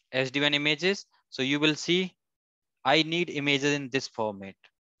 sd-wan images, so you will see I need images in this format.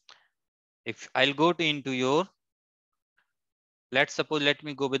 If I'll go to into your, let's suppose, let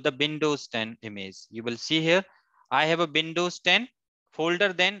me go with the Windows 10 image. You will see here, I have a Windows 10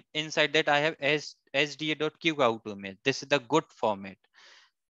 folder. Then inside that I have sda.qcout image. This is the good format.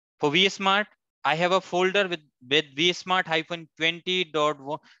 For vsmart, I have a folder with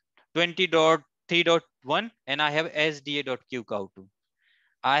vsmart-20.20.3.1 and I have sda.qcout.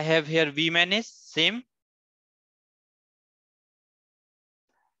 I have here vmanage, same.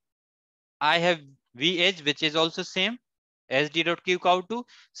 I have vh, which is also same, sd.qcout2,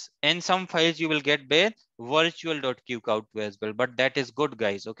 and some files you will get by virtual.qcout2 as well, but that is good,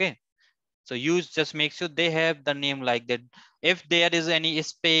 guys. Okay, so you just make sure they have the name like that. If there is any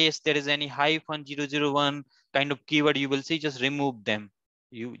space, there is any -001 kind of keyword, you will see, just remove them.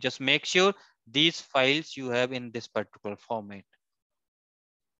 You just make sure these files you have in this particular format.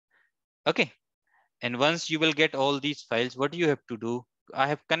 Okay, and once you will get all these files, what you have to do, I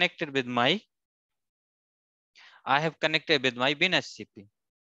have connected with my WinSCP.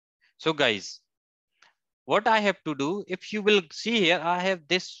 So guys, What I have to do, if you will see here, I have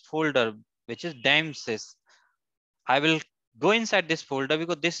this folder, which is DIMESys. I will go inside this folder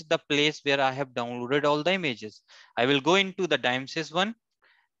because this is the place where I have downloaded all the images. I will go into the DIMESys one.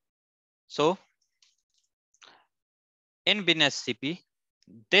 So in WinSCP,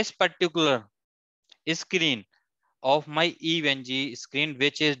 this particular screen of my EVNG screen,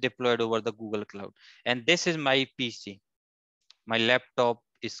 which is deployed over the Google Cloud. And this is my PC, my laptop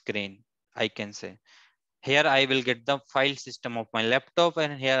screen, I can say. Here I will get the file system of my laptop,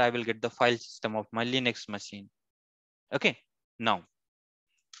 and here I will get the file system of my Linux machine. Okay, now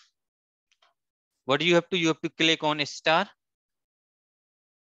what do you have to? You have to click on a star.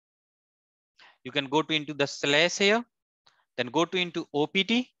 You can go to into the slash here, then go to into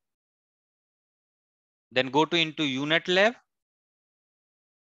OPT, then go to into Unit Lab,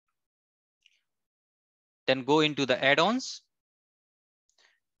 then go into the add-ons,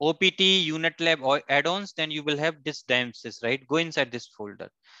 OPT, Unit Lab, or add-ons. Then you will have this DIMESys, right? Go inside this folder.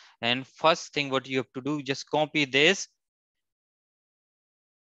 And first thing what you have to do, just copy this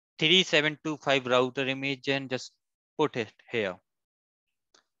 3725 router image and just put it here.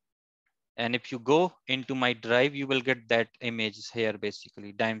 And if you go into my drive, you will get that image here,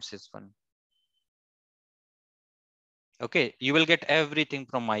 basically DIMESys one. Okay, you will get everything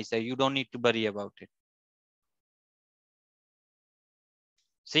from my side. You don't need to worry about it.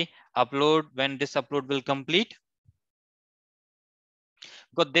 See, upload, when this upload will complete,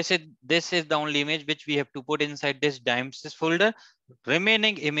 because this is the only image which we have to put inside this DIMESys folder.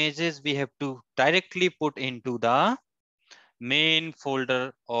 Remaining images we have to directly put into the main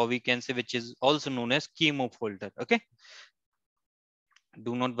folder, or we can say which is also known as chemo folder. Okay,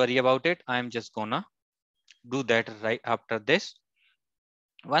 do not worry about it. I'm just gonna do that right after this.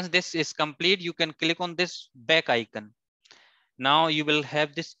 Once this is complete, you can click on this back icon. Now you will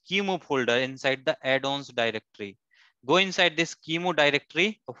have this chemo folder inside the add-ons directory. Go inside this chemo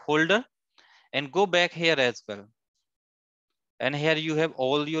directory folder and go back here as well. And here you have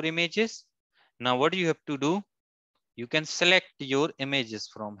all your images. Now what you have to do, you can select your images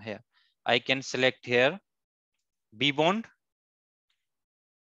from here. I can select here vBond,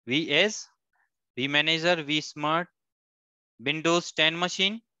 VS, vManager, vSmart, Windows 10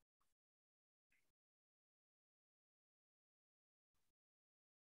 machine.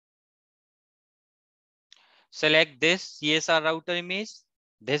 Select this CSR router image,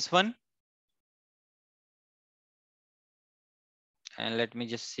 this one. And let me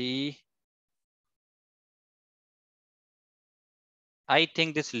just see. I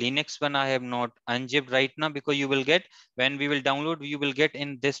think this Linux one I have not unzipped right now, because you will get, when we will download, you will get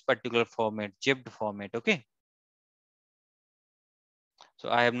in this particular format, zipped format. Okay. So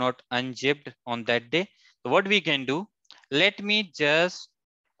I have not unzipped on that day. So what we can do, let me just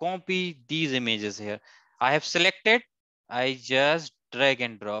copy these images here. I have selected, I just drag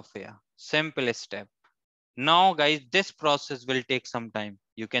and drop here. Simple step. Now guys, this process will take some time.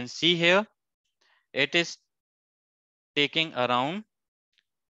 You can see here, it is taking around,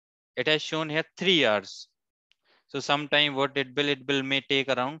 it has shown here 3 hours. So sometime what it will may take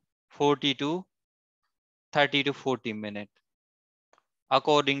around 40 to 30 to 40 minutes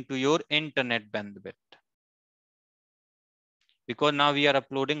according to your internet bandwidth. Because now we are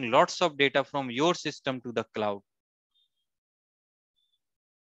uploading lots of data from your system to the cloud.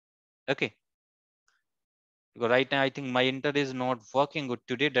 Okay. Because right now I think my internet is not working good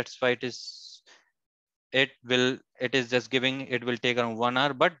today. That's why it is just giving, it will take around 1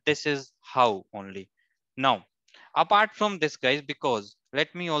 hour, but this is how only. Now, apart from this guys, because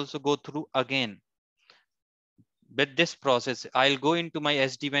let me also go through again with this process. I'll go into my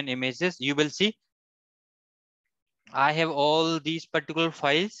sd-wan images. You will see I have all these particular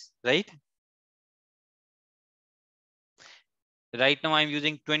files, right? Right now I'm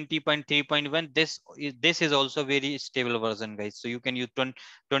using 20.3.1. This is also very stable version, guys. So you can use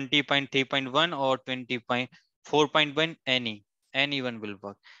 20.3.1 or 20.4.1, anyone will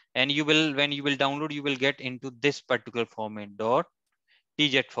work. And you will, when you will download, you will get into this particular format,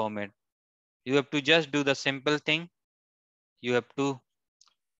 .tz format. You have to just do the simple thing. You have to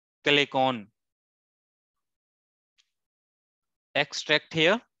click on extract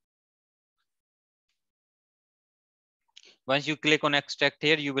here. Once you click on extract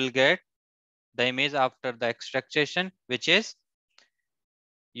here, you will get the image after the extraction, which is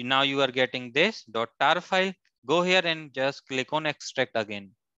now you are getting this .tar file. Go here and just click on extract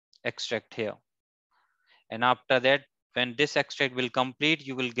again. Extract here. And after that, when this extract will complete,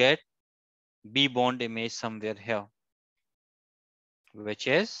 you will get vBond image somewhere here, which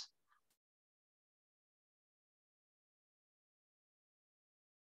is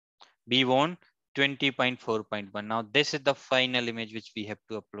vBond 20.4.1. Now this is the final image which we have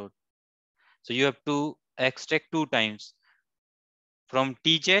to upload. So you have to extract 2 times. From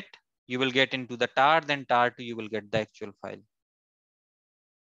tjet, you will get into the tar, then tar2, you will get the actual file.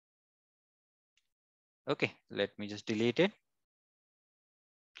 Okay, let me just delete it.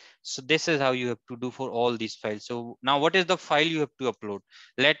 So this is how you have to do for all these files. So now what is the file you have to upload?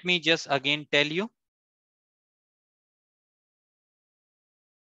 Let me just again tell you.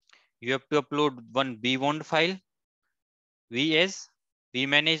 You have to upload one v1 file, vs,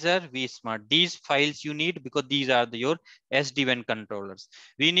 vmanager, vsmart. These files you need because these are your sd-wan controllers.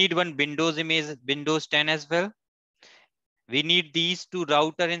 We need one Windows image, Windows 10 as well. We need these two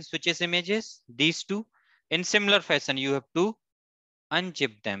router and switches images, these two. In similar fashion, you have to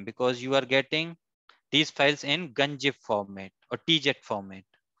unzip them because you are getting these files in gunzip format or tjet format.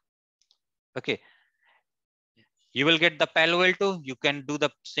 Okay. You will get the Palo Alto. You can do the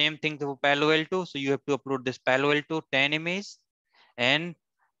same thing to Palo Alto. So you have to upload this Palo Alto 10 image. And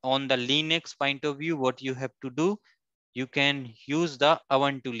on the Linux point of view, what you have to do, you can use the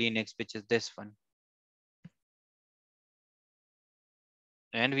Ubuntu Linux, which is this one.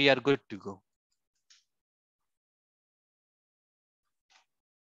 And we are good to go.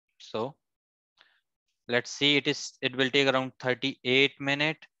 So let's see, it will take around 38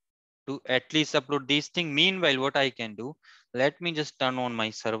 minutes to at least upload these things. Meanwhile, what I can do, let me just turn on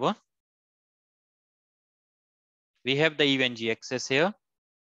my server. We have the EVNG access here.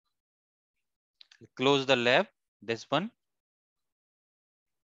 Close the lab, this one.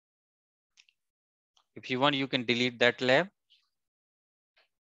 If you want, you can delete that lab.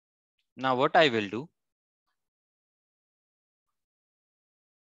 Now what I will do,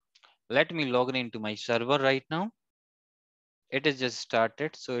 let me log in into my server right now. It is just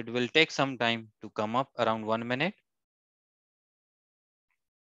started, so it will take some time to come up, around 1 minute.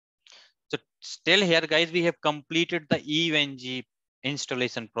 So still here, guys, we have completed the EVNG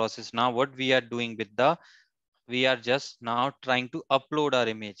installation process. Now what we are doing with we are just now trying to upload our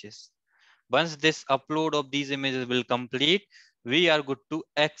images. Once this upload of these images will complete, we are good to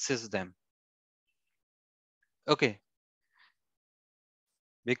access them. Okay.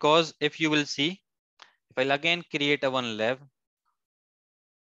 Because if you will see, if I'll again create a one lab,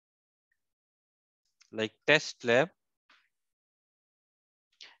 like test lab.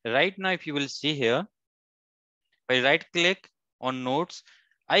 Right now, if you will see here, if I right click on nodes,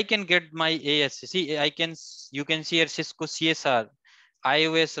 I can get my ASC. See, you can see here Cisco CSR,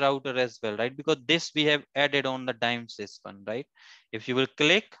 iOS router as well, right? Because this we have added on the DIMESys one, right? If you will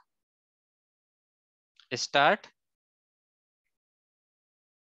click start,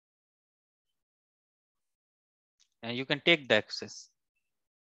 and you can take the access.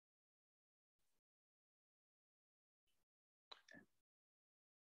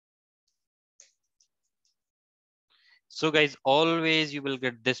 So guys, always you will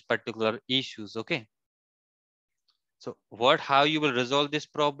get this particular issues, okay? So how you will resolve this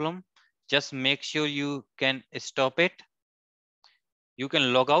problem? Just make sure you can stop it. You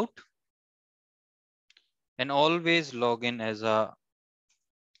can log out and always log in as a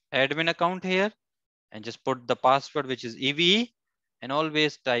admin account here and just put the password, which is EVE, and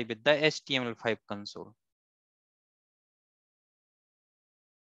always type with the HTML5 console.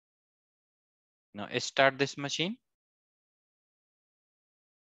 Now start this machine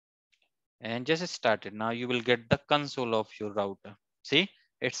and just start it. Now you will get the console of your router. See,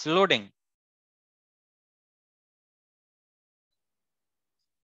 it's loading.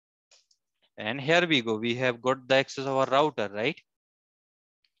 And here we go. We have got the access of our router, right?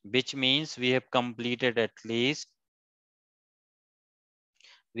 Which means we have completed at least.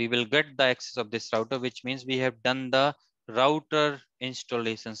 We will get the access of this router, which means we have done the router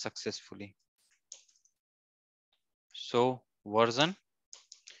installation successfully. So version,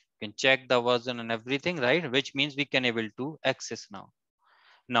 you can check the version and everything, right? Which means we can able to access now.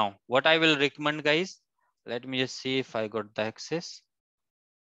 Now, what I will recommend, guys, let me just see if I got the access.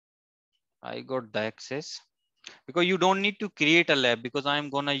 I got the access because you don't need to create a lab because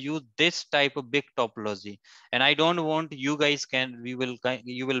I'm gonna use this type of big topology, and I don't want you guys you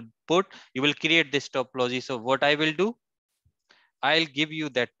will create this topology. So what I will do, I'll give you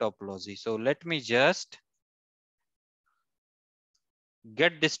that topology. So let me just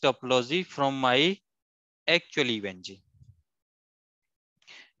get this topology from my actual EVNG.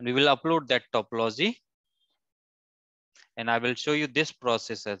 And we will upload that topology. And I will show you this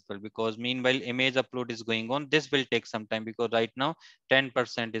process as well, because meanwhile image upload is going on. This will take some time because right now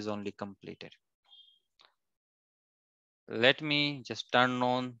 10% is only completed. Let me just turn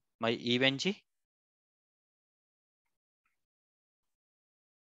on my EVNG.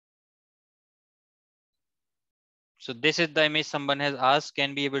 So this is the image someone has asked,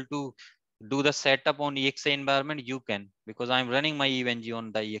 can be able to do the setup on EXI environment? You can, because I'm running my EVNG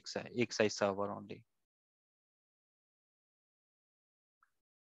on the EXI server only.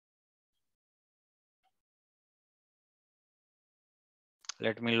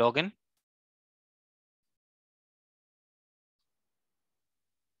 Let me log in.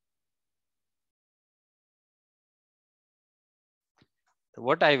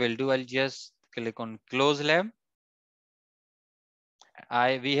 What I will do, I'll just click on close lab.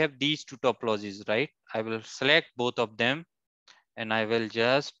 We have these two topologies, right? I will select both of them and I will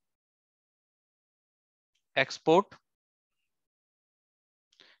just export.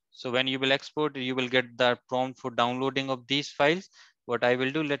 So when you will export, you will get the prompt for downloading of these files. What I will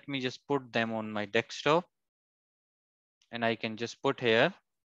do, let me just put them on my desktop and I can just put here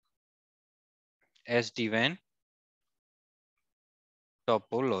sd-wan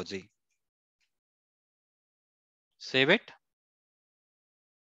topology. Save it.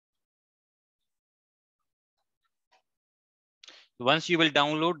 Once you will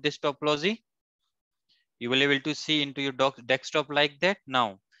download this topology, you will be able to see into your desktop like that.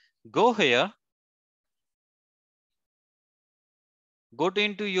 Now go here, go to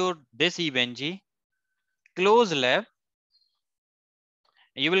into your this EVNG, close lab.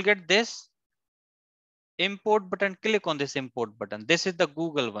 You will get this import button. Click on this import button. This is the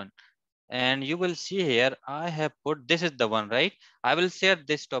Google one. And you will see here, I have put, this is the one, right? I will share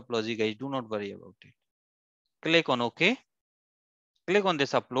this topology, guys. Do not worry about it. Click on OK. Click on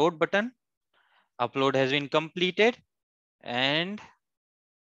this upload button. Upload has been completed. And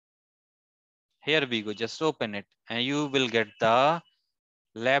here we go. Just open it. And you will get the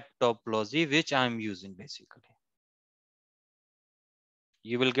lab topology, which I'm using basically.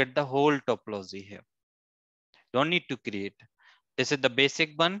 You will get the whole topology here. Don't need to create. This is the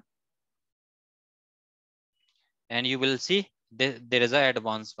basic one. And you will see there is an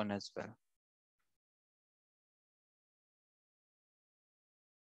advanced one as well.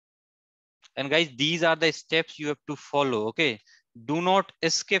 And guys, these are the steps you have to follow. Okay. Do not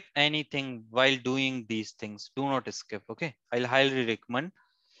skip anything while doing these things. Do not skip. Okay. I'll highly recommend.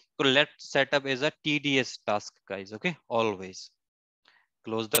 So let's set up as a tedious task, guys. Okay. Always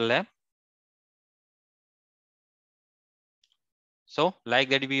close the lab. So like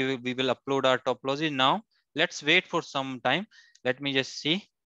that, we will upload our topology now. Let's wait for some time. Let me just see.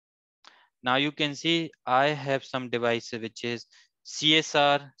 Now you can see I have some devices, which is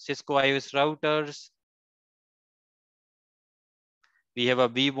CSR, Cisco IOS routers. We have a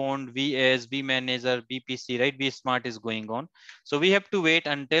vBond, VS, vManager, VPC, right? vSmart is going on. So we have to wait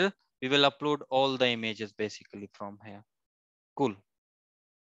until we will upload all the images basically from here. Cool.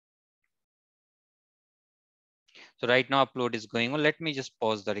 So right now upload is going on. Let me just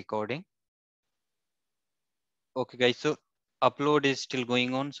pause the recording. Okay, guys. So upload is still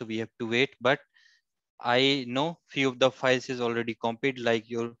going on. So we have to wait, but I know few of the files is already copied, like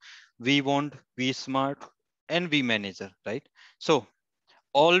your vBond, vSmart, and vManager, right? So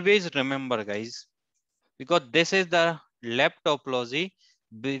always remember, guys, because this is the lab topology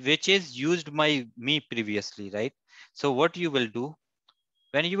which is used by me previously, right? So what you will do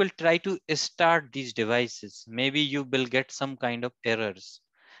when you will try to start these devices, maybe you will get some kind of errors.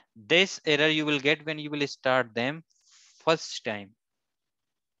 This error you will get when you will start them first time.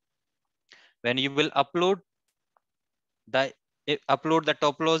 When you will the upload the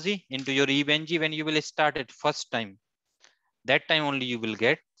topology into your EVNG, when you will start it first time, that time only you will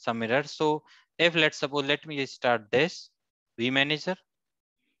get some error. So if let's suppose, let me just start this vManager.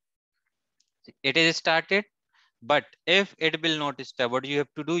 It is started, but if it will not start, what you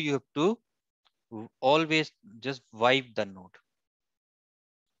have to do, you have to always just wipe the node.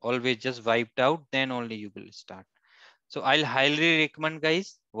 Always just wiped out, then only you will start. So I'll highly recommend,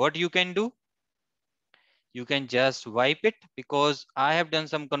 guys, what you can do, you can just wipe it, because I have done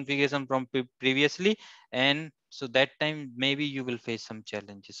some configuration from previously, and so that time maybe you will face some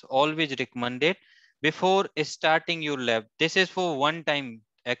challenges. Always recommend it before starting your lab. This is for one time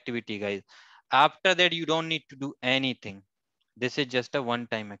activity, guys. After that, you don't need to do anything. This is just a one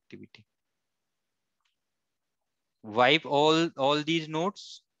time activity. Wipe all these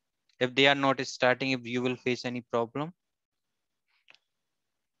nodes. If they are not starting, if you will face any problem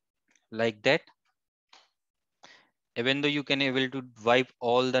like that, even though you can able to wipe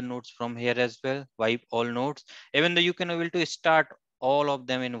all the nodes from here as well, wipe all nodes, even though you can able to start all of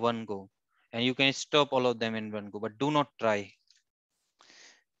them in one go, and you can stop all of them in one go, but do not try,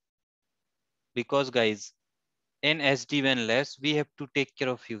 because guys, in SD-WAN labs, we have to take care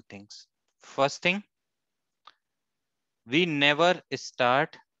of few things. First thing, we never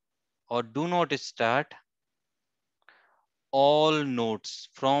start or do not start all nodes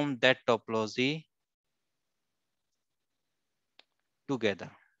from that topology together.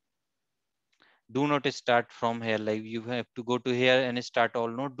 Do not start from here, like you have to go to here and start all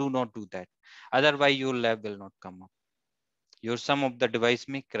node. Do not do that. Otherwise, your lab will not come up. Your sum of the device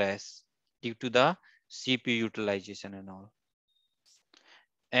may crash due to the CPU utilization and all.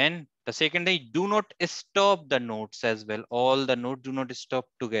 And the second thing, do not stop the nodes as well. All the nodes do not stop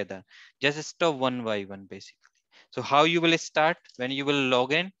together. Just stop one by one, basically. So how you will start when you will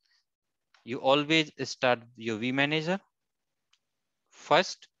log in? You always start your vManager.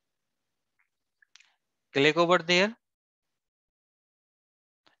 First, click over there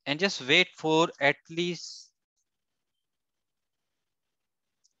and just wait for at least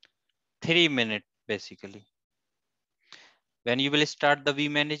 3 minutes, basically. When you will start the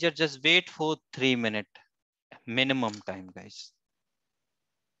vManager, just wait for 3 minutes minimum time, guys.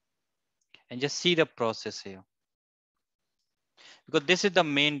 And just see the process here. Because this is the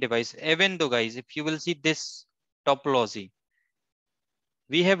main device. Even though, guys, if you will see this topology,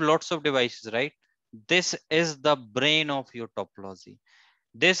 we have lots of devices, right? This is the brain of your topology.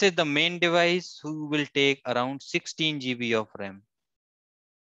 This is the main device who will take around 16 GB of RAM.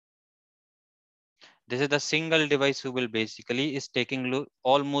 This is the single device who will basically is taking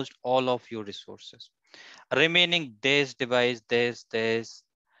almost all of your resources. Remaining this device, this,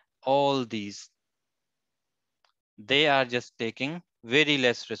 all these, they are just taking very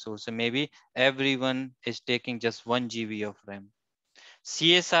less resources. Maybe everyone is taking just 1 GB of RAM.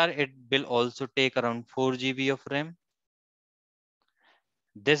 CSR, it will also take around 4 GB of RAM.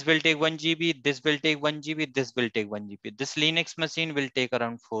 This will take 1 GB, this will take 1 GB, this will take 1 GB. This Linux machine will take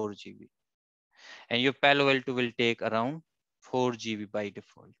around 4 GB. And your Palo Alto will take around 4 GB by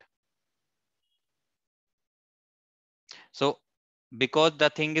default. So because the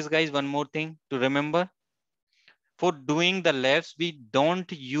thing is, guys, one more thing to remember, for doing the labs, we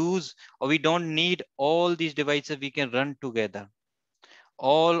don't use or we don't need all these devices we can run together.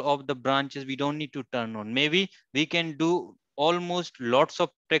 All of the branches we don't need to turn on. Maybe we can do almost lots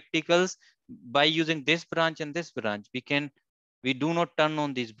of practicals by using this branch and this branch. We do not turn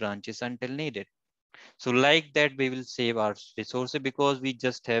on these branches until needed. So like that, we will save our resources because we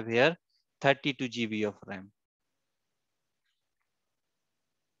just have here 32 GB of RAM.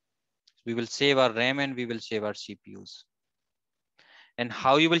 We will save our RAM and we will save our CPUs. And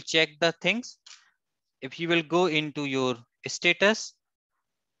how you will check the things? If you will go into your status,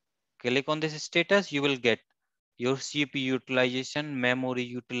 click on this status, you will get your CPU utilization, memory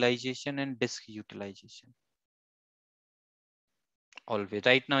utilization, and disk utilization. Always.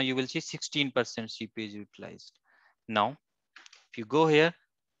 Right now, you will see 16% CPU is utilized. Now, if you go here,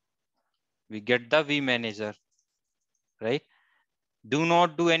 we get the vManager, right? Do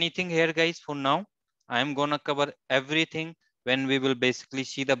not do anything here, guys, for now. I am going to cover everything when we will basically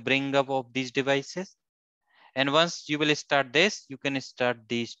see the bring up of these devices. And once you will start this, you can start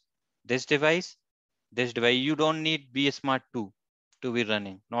this device. You don't need be smart 2 to be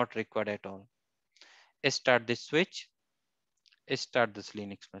running, not required at all. Start this switch, start this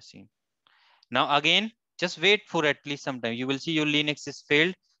Linux machine. Now again, just wait for at least some time. You will see your Linux is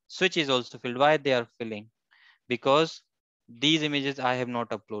filled, switch is also filled. Why they are filling? Because these images I have not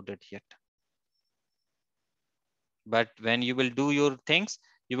uploaded yet. But when you will do your things,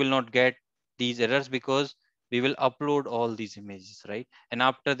 you will not get these errors because we will upload all these images, right? And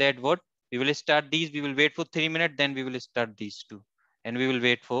after that, what? We will start these, we will wait for 3 minutes, then we will start these two. And we will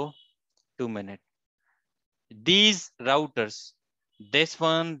wait for 2 minutes. These routers, this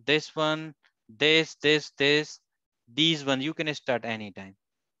one, this one, this, these one, you can start anytime.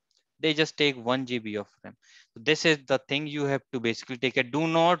 They just take 1 GB of RAM. So this is the thing you have to basically take it. Do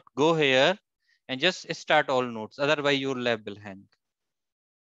not go here and just start all nodes. Otherwise, your lab will hang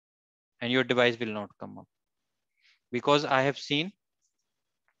and your device will not come up. Because I have seen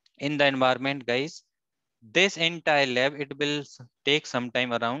in the environment, guys, this entire lab, it will take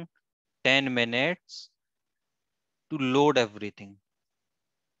sometime around 10 minutes to load everything.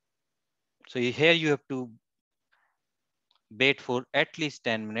 So here you have to wait for at least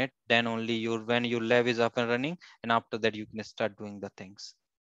 10 minutes, then only when your lab is up and running, and after that you can start doing the things.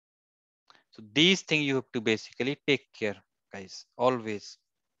 So these things you have to basically take care, guys, always.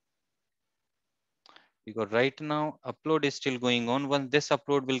 Because right now upload is still going on. Once this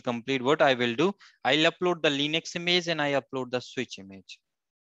upload will complete, what I will do, I'll upload the Linux image and I upload the switch image.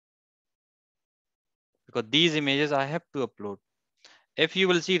 Because these images I have to upload. If you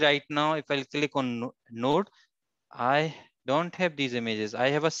will see right now, if I'll click on node, I don't have these images. I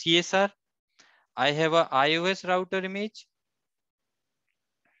have a CSR, I have a iOS router image,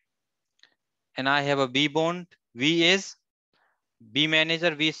 and I have a vBond, V is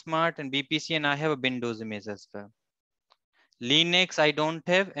vManager, vSmart, and VPC, and I have a Windows image as well. Linux I don't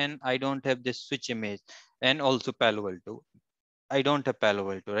have, and I don't have this switch image, and also Palo Alto. I don't have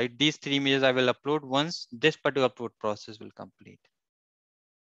Palo Alto, right? These three images I will upload once this particular upload process will complete.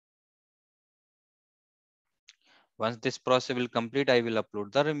 Once this process will complete, I will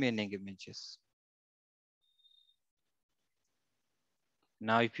upload the remaining images.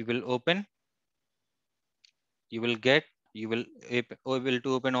 Now, if you will open, you will able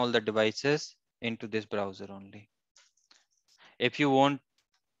to open all the devices into this browser only. If you want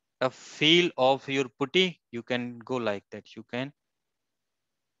a feel of your putty, you can go like that. You can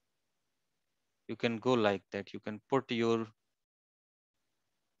go like that. You can put your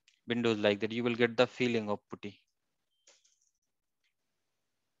windows like that. You will get the feeling of putty.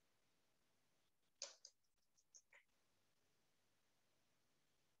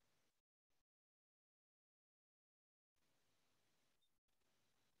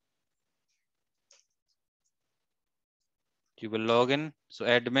 You will log in. So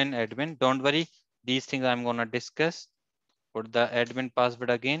admin, don't worry. These things I'm gonna discuss. Put the admin password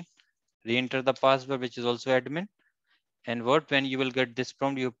again. Re-enter the password, which is also admin. And when you will get this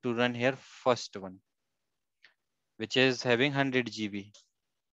prompt, you have to run here first one, which is having 100 GB.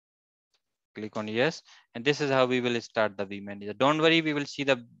 Click on yes. And this is how we will start the vManager. Don't worry, we will see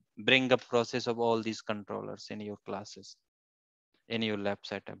the bring up process of all these controllers in your classes, in your lab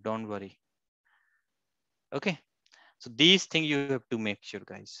setup. Don't worry. Okay. So these things you have to make sure,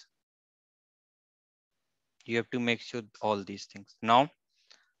 guys. You have to make sure all these things. Now,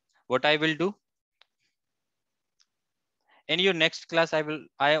 what I will do in your next class,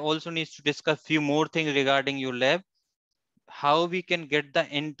 I also need to discuss few more things regarding your lab, how we can get the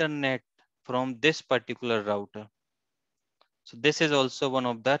internet from this particular router. So this is also one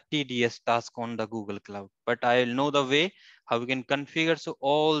of the tedious tasks on the Google Cloud, but I'll know the way how we can configure so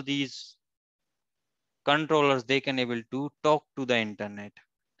all these controllers, they can able to talk to the internet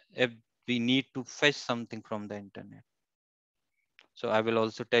if we need to fetch something from the internet. So I will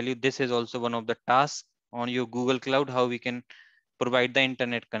also tell you, this is also one of the tasks on your Google Cloud, how we can provide the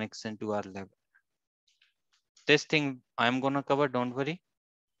internet connection to our lab. This thing I'm gonna cover, don't worry.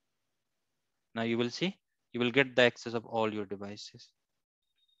 Now you will see, you will get the access of all your devices.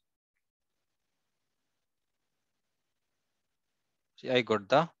 See, I got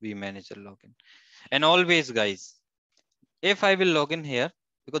the vManager login. And always, guys, if I will log in here,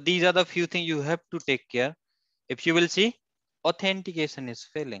 because these are the few things you have to take care. If you will see, authentication is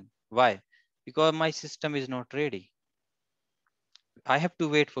failing. Why? Because my system is not ready. I have to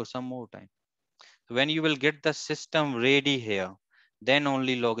wait for some more time. So when you will get the system ready here, then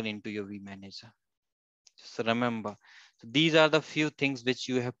only log in into your vManager. Just remember, so these are the few things which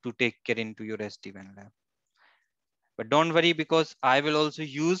you have to take care into your SD-WAN lab. But don't worry, because I will also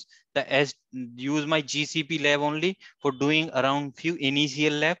use use my GCP lab only for doing around few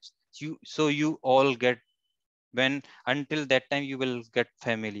initial labs. So you all get, when until that time you will get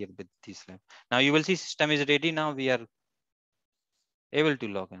familiar with this lab. Now you will see system is ready. Now we are able to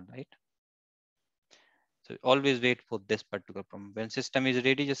log in, right? So always wait for this particular problem. When system is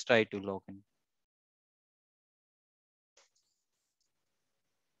ready, just try to log in.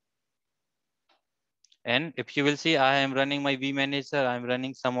 And if you will see, I am running my vManager. I'm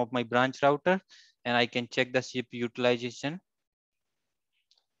running some of my branch router, and I can check the CPU utilization.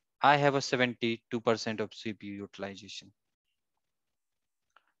 I have a 72% of CPU utilization.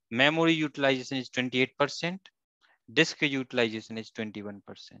 Memory utilization is 28%. Disk utilization is 21%.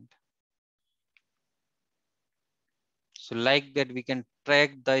 So like that, we can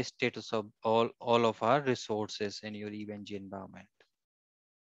track the status of all of our resources in your EVNG environment.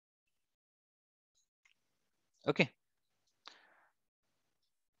 Okay.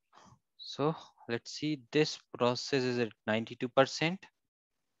 So let's see, this process is at 92%.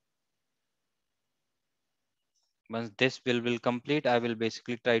 Once this will complete, I will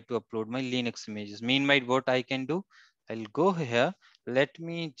basically try to upload my Linux images. Meanwhile, what I can do, I'll go here. Let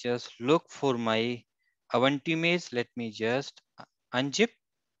me just look for my Avanti image. Let me just unzip,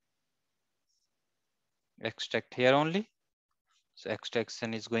 extract here only. So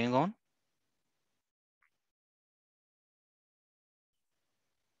extraction is going on.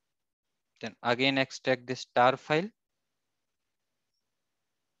 Then again extract this tar file.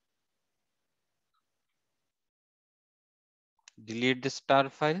 Delete this tar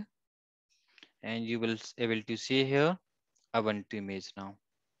file, and you will able to see here Ubuntu image now.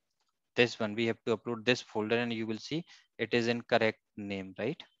 This one we have to upload this folder, and you will see it is in correct name,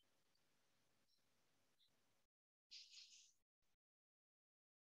 right?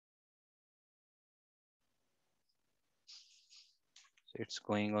 So it's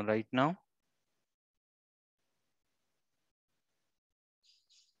going on right now.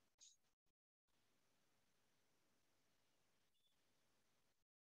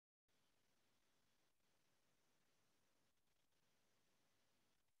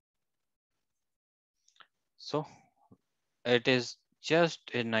 So it is just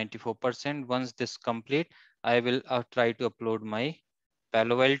in 94%. Once this complete, I will try to upload my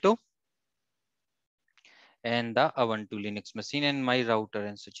Palo Alto and the Ubuntu Linux machine and my router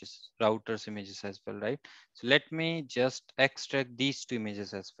and switches, routers images as well, right? So let me just extract these two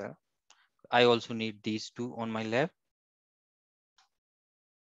images as well. I also need these two on my lab.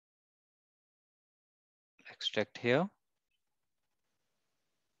 Extract here.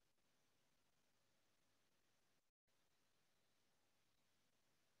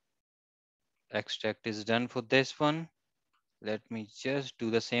 Extract is done for this one. Let me just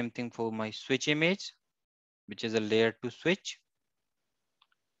do the same thing for my switch image, which is a layer 2 switch.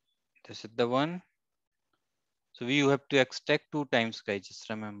 This is the one. So you have to extract 2 times, guys, just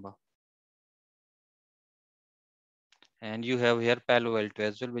remember. And you have here Palo Alto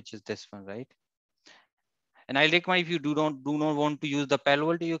as well, which is this one, right? And I'll recommend if you do not want to use the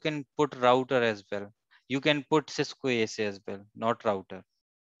Palo Alto, you can put router as well. You can put Cisco ASA as well, not router.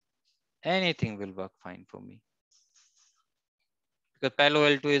 Anything will work fine for me. Because Palo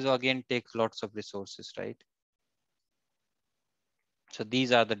Alto is again takes lots of resources, right? So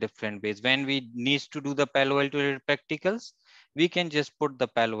these are the different ways. When we needs to do the Palo Alto practicals, we can just put the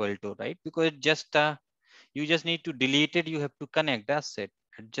Palo Alto, right? Because it just you just need to delete it. You have to connect. That's it.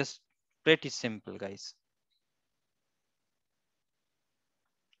 It's just pretty simple, guys.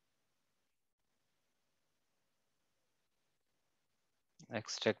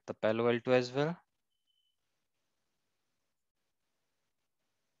 Extract the Palo Alto as well.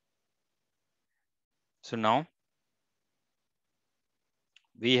 So now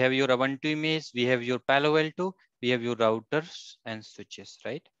we have your Ubuntu image, we have your Palo Alto, we have your routers and switches,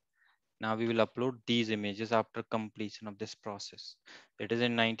 right? Now we will upload these images after completion of this process. It is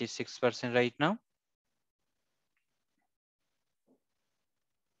in 96% right now.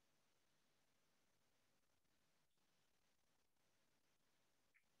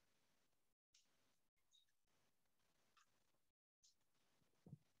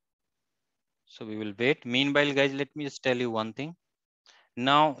 So we will wait. Meanwhile, guys, let me just tell you one thing.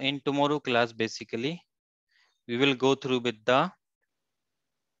 Now in tomorrow class, basically, we will go through with the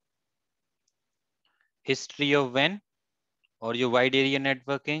history of WAN or your wide area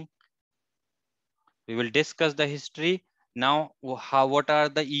networking. We will discuss the history. Now, what are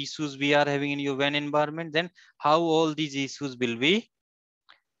the issues we are having in your WAN environment? Then how all these issues will be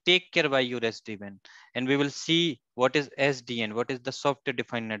take care by your sd-wan. And we will see what is sdn, what is the software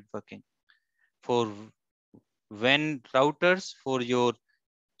defined networking for WAN routers, for your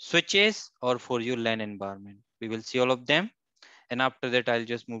switches, or for your LAN environment. We will see all of them. And after that, I'll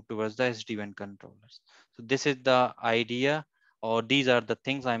just move towards the sd-wan controllers. So this is the idea, or these are the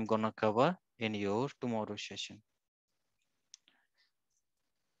things I'm gonna cover in your tomorrow session.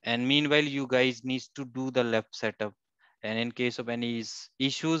 And meanwhile, you guys needs to do the lab setup. And in case of any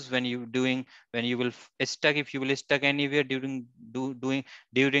issues when you doing, when you will stuck, if you will stuck anywhere during doing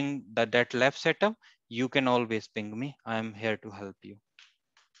during that lab setup, you can always ping me. I am here to help you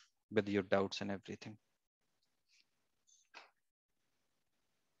with your doubts and everything.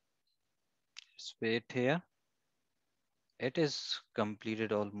 Just wait here. It is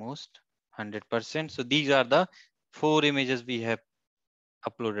completed almost 100%. So these are the 4 images we have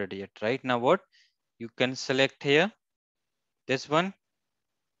uploaded yet. Right now, what you can select here, this one.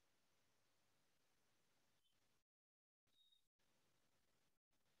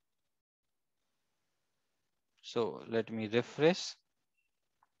 So let me refresh.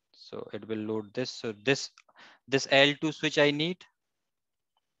 So it will load this. So this L2 switch I need.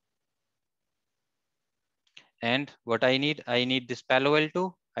 And what I need this Palo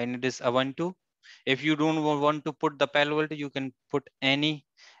Alto. I need this Ubuntu. If you don't want to put the Palo Alto, you can put any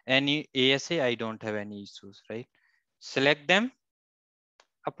ASA. I don't have any issues, right? Select them,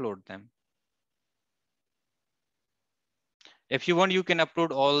 upload them. If you want, you can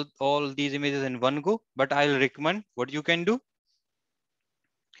upload all these images in one go, but I'll recommend what you can do.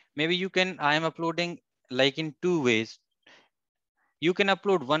 Maybe you can, I am uploading like in 2 ways. You can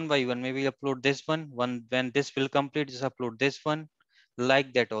upload one by one. Maybe upload this one, when this will complete, just upload this one.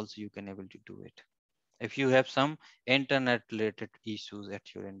 Like that also you can able to do it. If you have some internet related issues at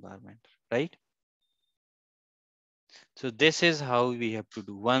your environment, right? So this is how we have to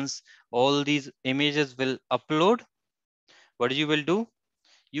do. Once all these images will upload, what you will do,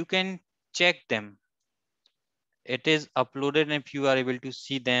 you can check them. It is uploaded, and if you are able to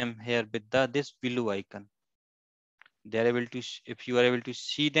see them here with this below icon, they are able to if you are able to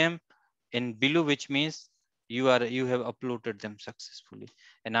see them in below, which means you have uploaded them successfully.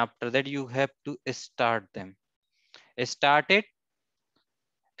 And after that you have to start them. Start it.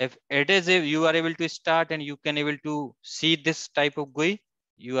 If it is, if you are able to start and you can able to see this type of GUI,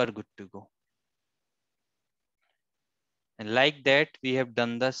 you are good to go. And like that, we have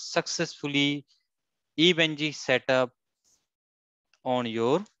done the successfully EVNG setup on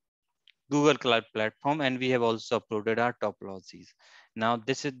your Google Cloud Platform, and we have also uploaded our topologies. Now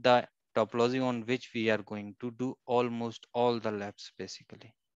this is the topology on which we are going to do almost all the labs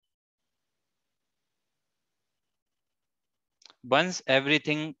basically. Once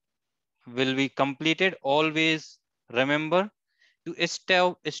everything will be completed, always remember to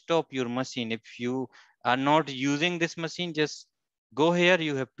stop your machine. If you are not using this machine, just go here,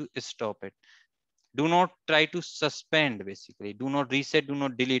 you have to stop it. Do not try to suspend basically. Do not reset, do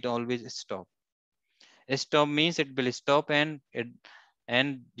not delete, always stop. Stop means it will stop, and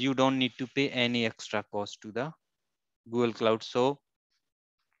you don't need to pay any extra cost to the Google Cloud. So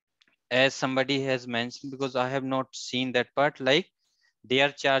as somebody has mentioned, because I have not seen that part, like they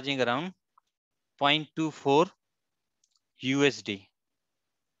are charging around 0.24 USD,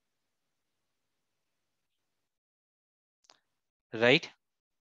 right?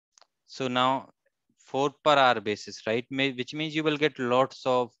 So now for per hour basis, right? Which means you will get lots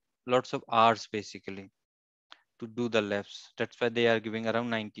of hours basically to do the labs. That's why they are giving around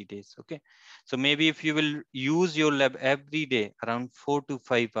 90 days. Okay. So maybe if you will use your lab every day around 4 to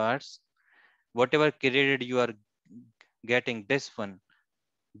 5 hours, whatever credit you are getting this one,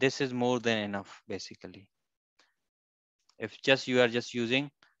 this is more than enough basically. If just you are just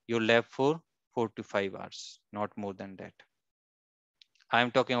using your lab for 4 to 5 hours, not more than that. I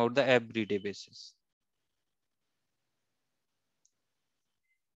am talking about the everyday basis.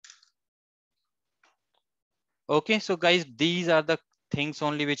 Okay, so guys, these are the things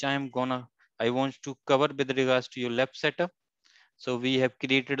only which I want to cover with regards to your lab setup. So we have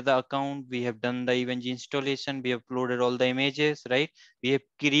created the account, we have done the EVNG installation, we have uploaded all the images, right? We have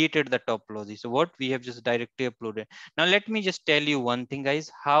created the topology. So what we have just directly uploaded. Now let me just tell you one thing,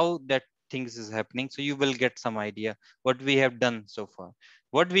 guys, how that things is happening. So you will get some idea what we have done so far.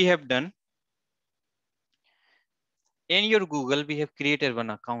 What we have done in your Google, we have created one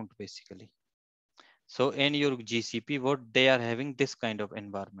account basically. So in your GCP, what they are having this kind of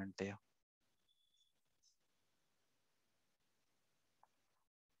environment there.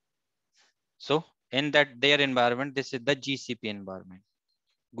 So in that their environment, this is the GCP environment,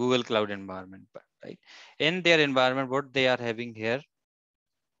 Google Cloud environment, right? In their environment, what they are having here,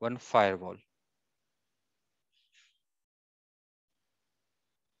 one firewall.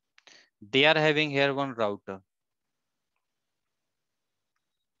 They are having here one router.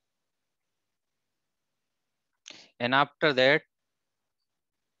 And after that,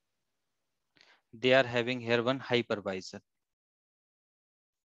 they are having here one hypervisor.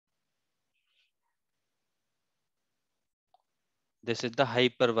 This is the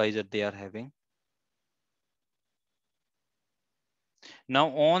hypervisor they are having. Now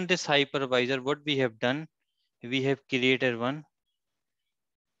on this hypervisor, what we have done, we have created one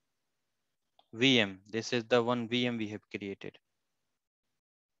VM. This is the one VM we have created.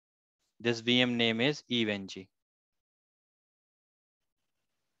 This VM name is EVNG.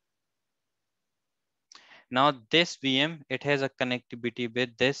 Now this VM, it has a connectivity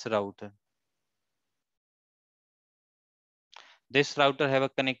with this router. This router have a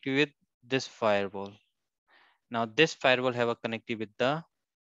connectivity with this firewall. Now this firewall have a connectivity with the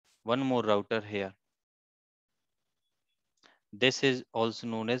one more router here. This is also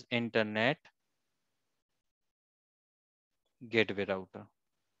known as internet gateway router,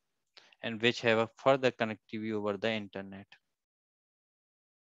 and which have a further connectivity over the internet.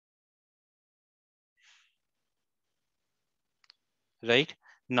 Right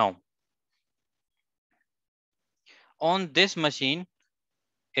now, on this machine,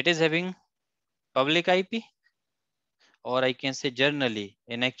 it is having public IP, or I can say generally,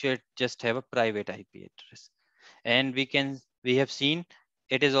 in actual it just have a private IP address. And we have seen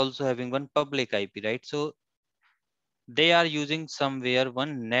it is also having one public IP, right? So they are using somewhere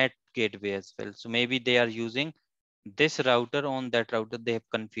one NAT gateway as well. So maybe they are using this router. On that router, they have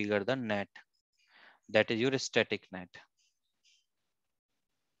configured the NAT. That is your static NAT.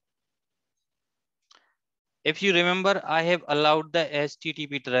 If you remember, I have allowed the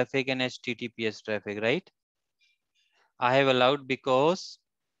HTTP traffic and HTTPS traffic, right? I have allowed because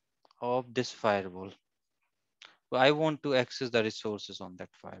of this firewall. So I want to access the resources on that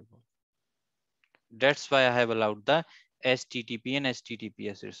firewall. That's why I have allowed the HTTP and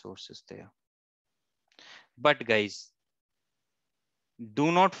HTTPS resources there. But guys,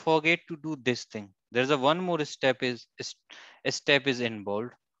 do not forget to do this thing. There's a one more step is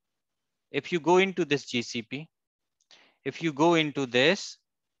involved. If you go into this GCP, if you go into this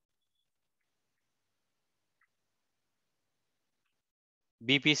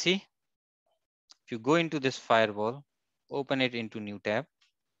BPC, if you go into this firewall, open it into new tab.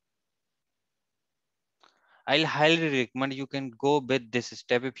 I'll highly recommend you can go with this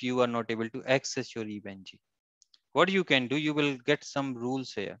step if you are not able to access your EVNG. What you can do, you will get some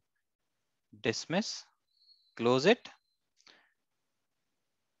rules here. Dismiss, close it,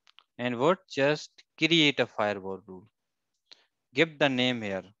 and what? Just create a firewall rule. Give the name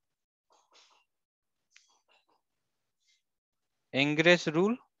here. Ingress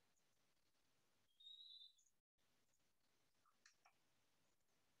rule.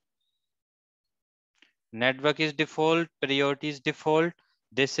 Network is default, priority is default.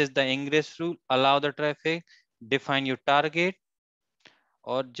 This is the ingress rule. Allow the traffic, define your target,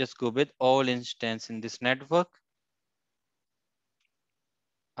 or just go with all instance in this network.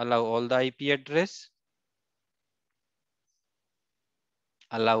 Allow all the IP address.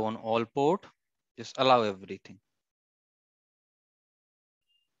 Allow on all port. Just allow everything.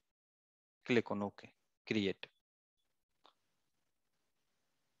 Click on OK. Create.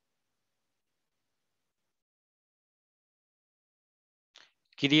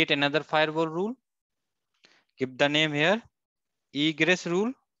 Create another firewall rule. Give the name here. Egress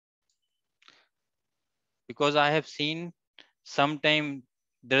rule. Because I have seen sometime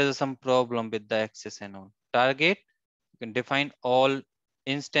there is some problem with the access and all. Target. You can define all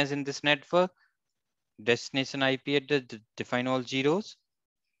instance in this network. Destination IP address, define all zeros.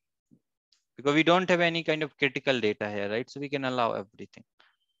 Because we don't have any kind of critical data here, right? So we can allow everything.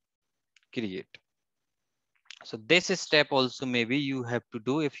 Create. So this step also maybe you have to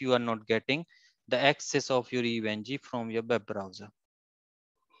do if you are not getting the access of your EVNG from your web browser.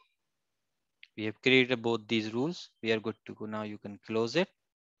 We have created both these rules. We are good to go. Now you can close it.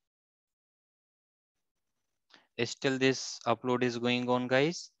 Still this upload is going on,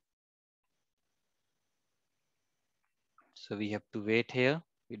 guys. So we have to wait here.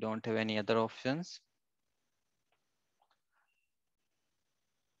 We don't have any other options.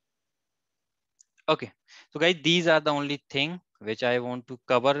 Okay, so guys, these are the only thing which I want to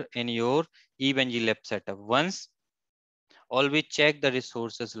cover in your EVNG lab setup. Once, always check the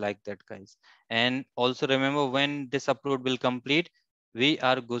resources like that, guys. And also remember, when this upload will complete, we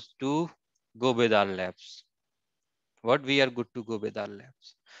are good to go with our labs. What we are good to go with our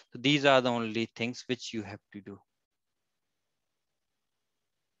labs. So these are the only things which you have to do.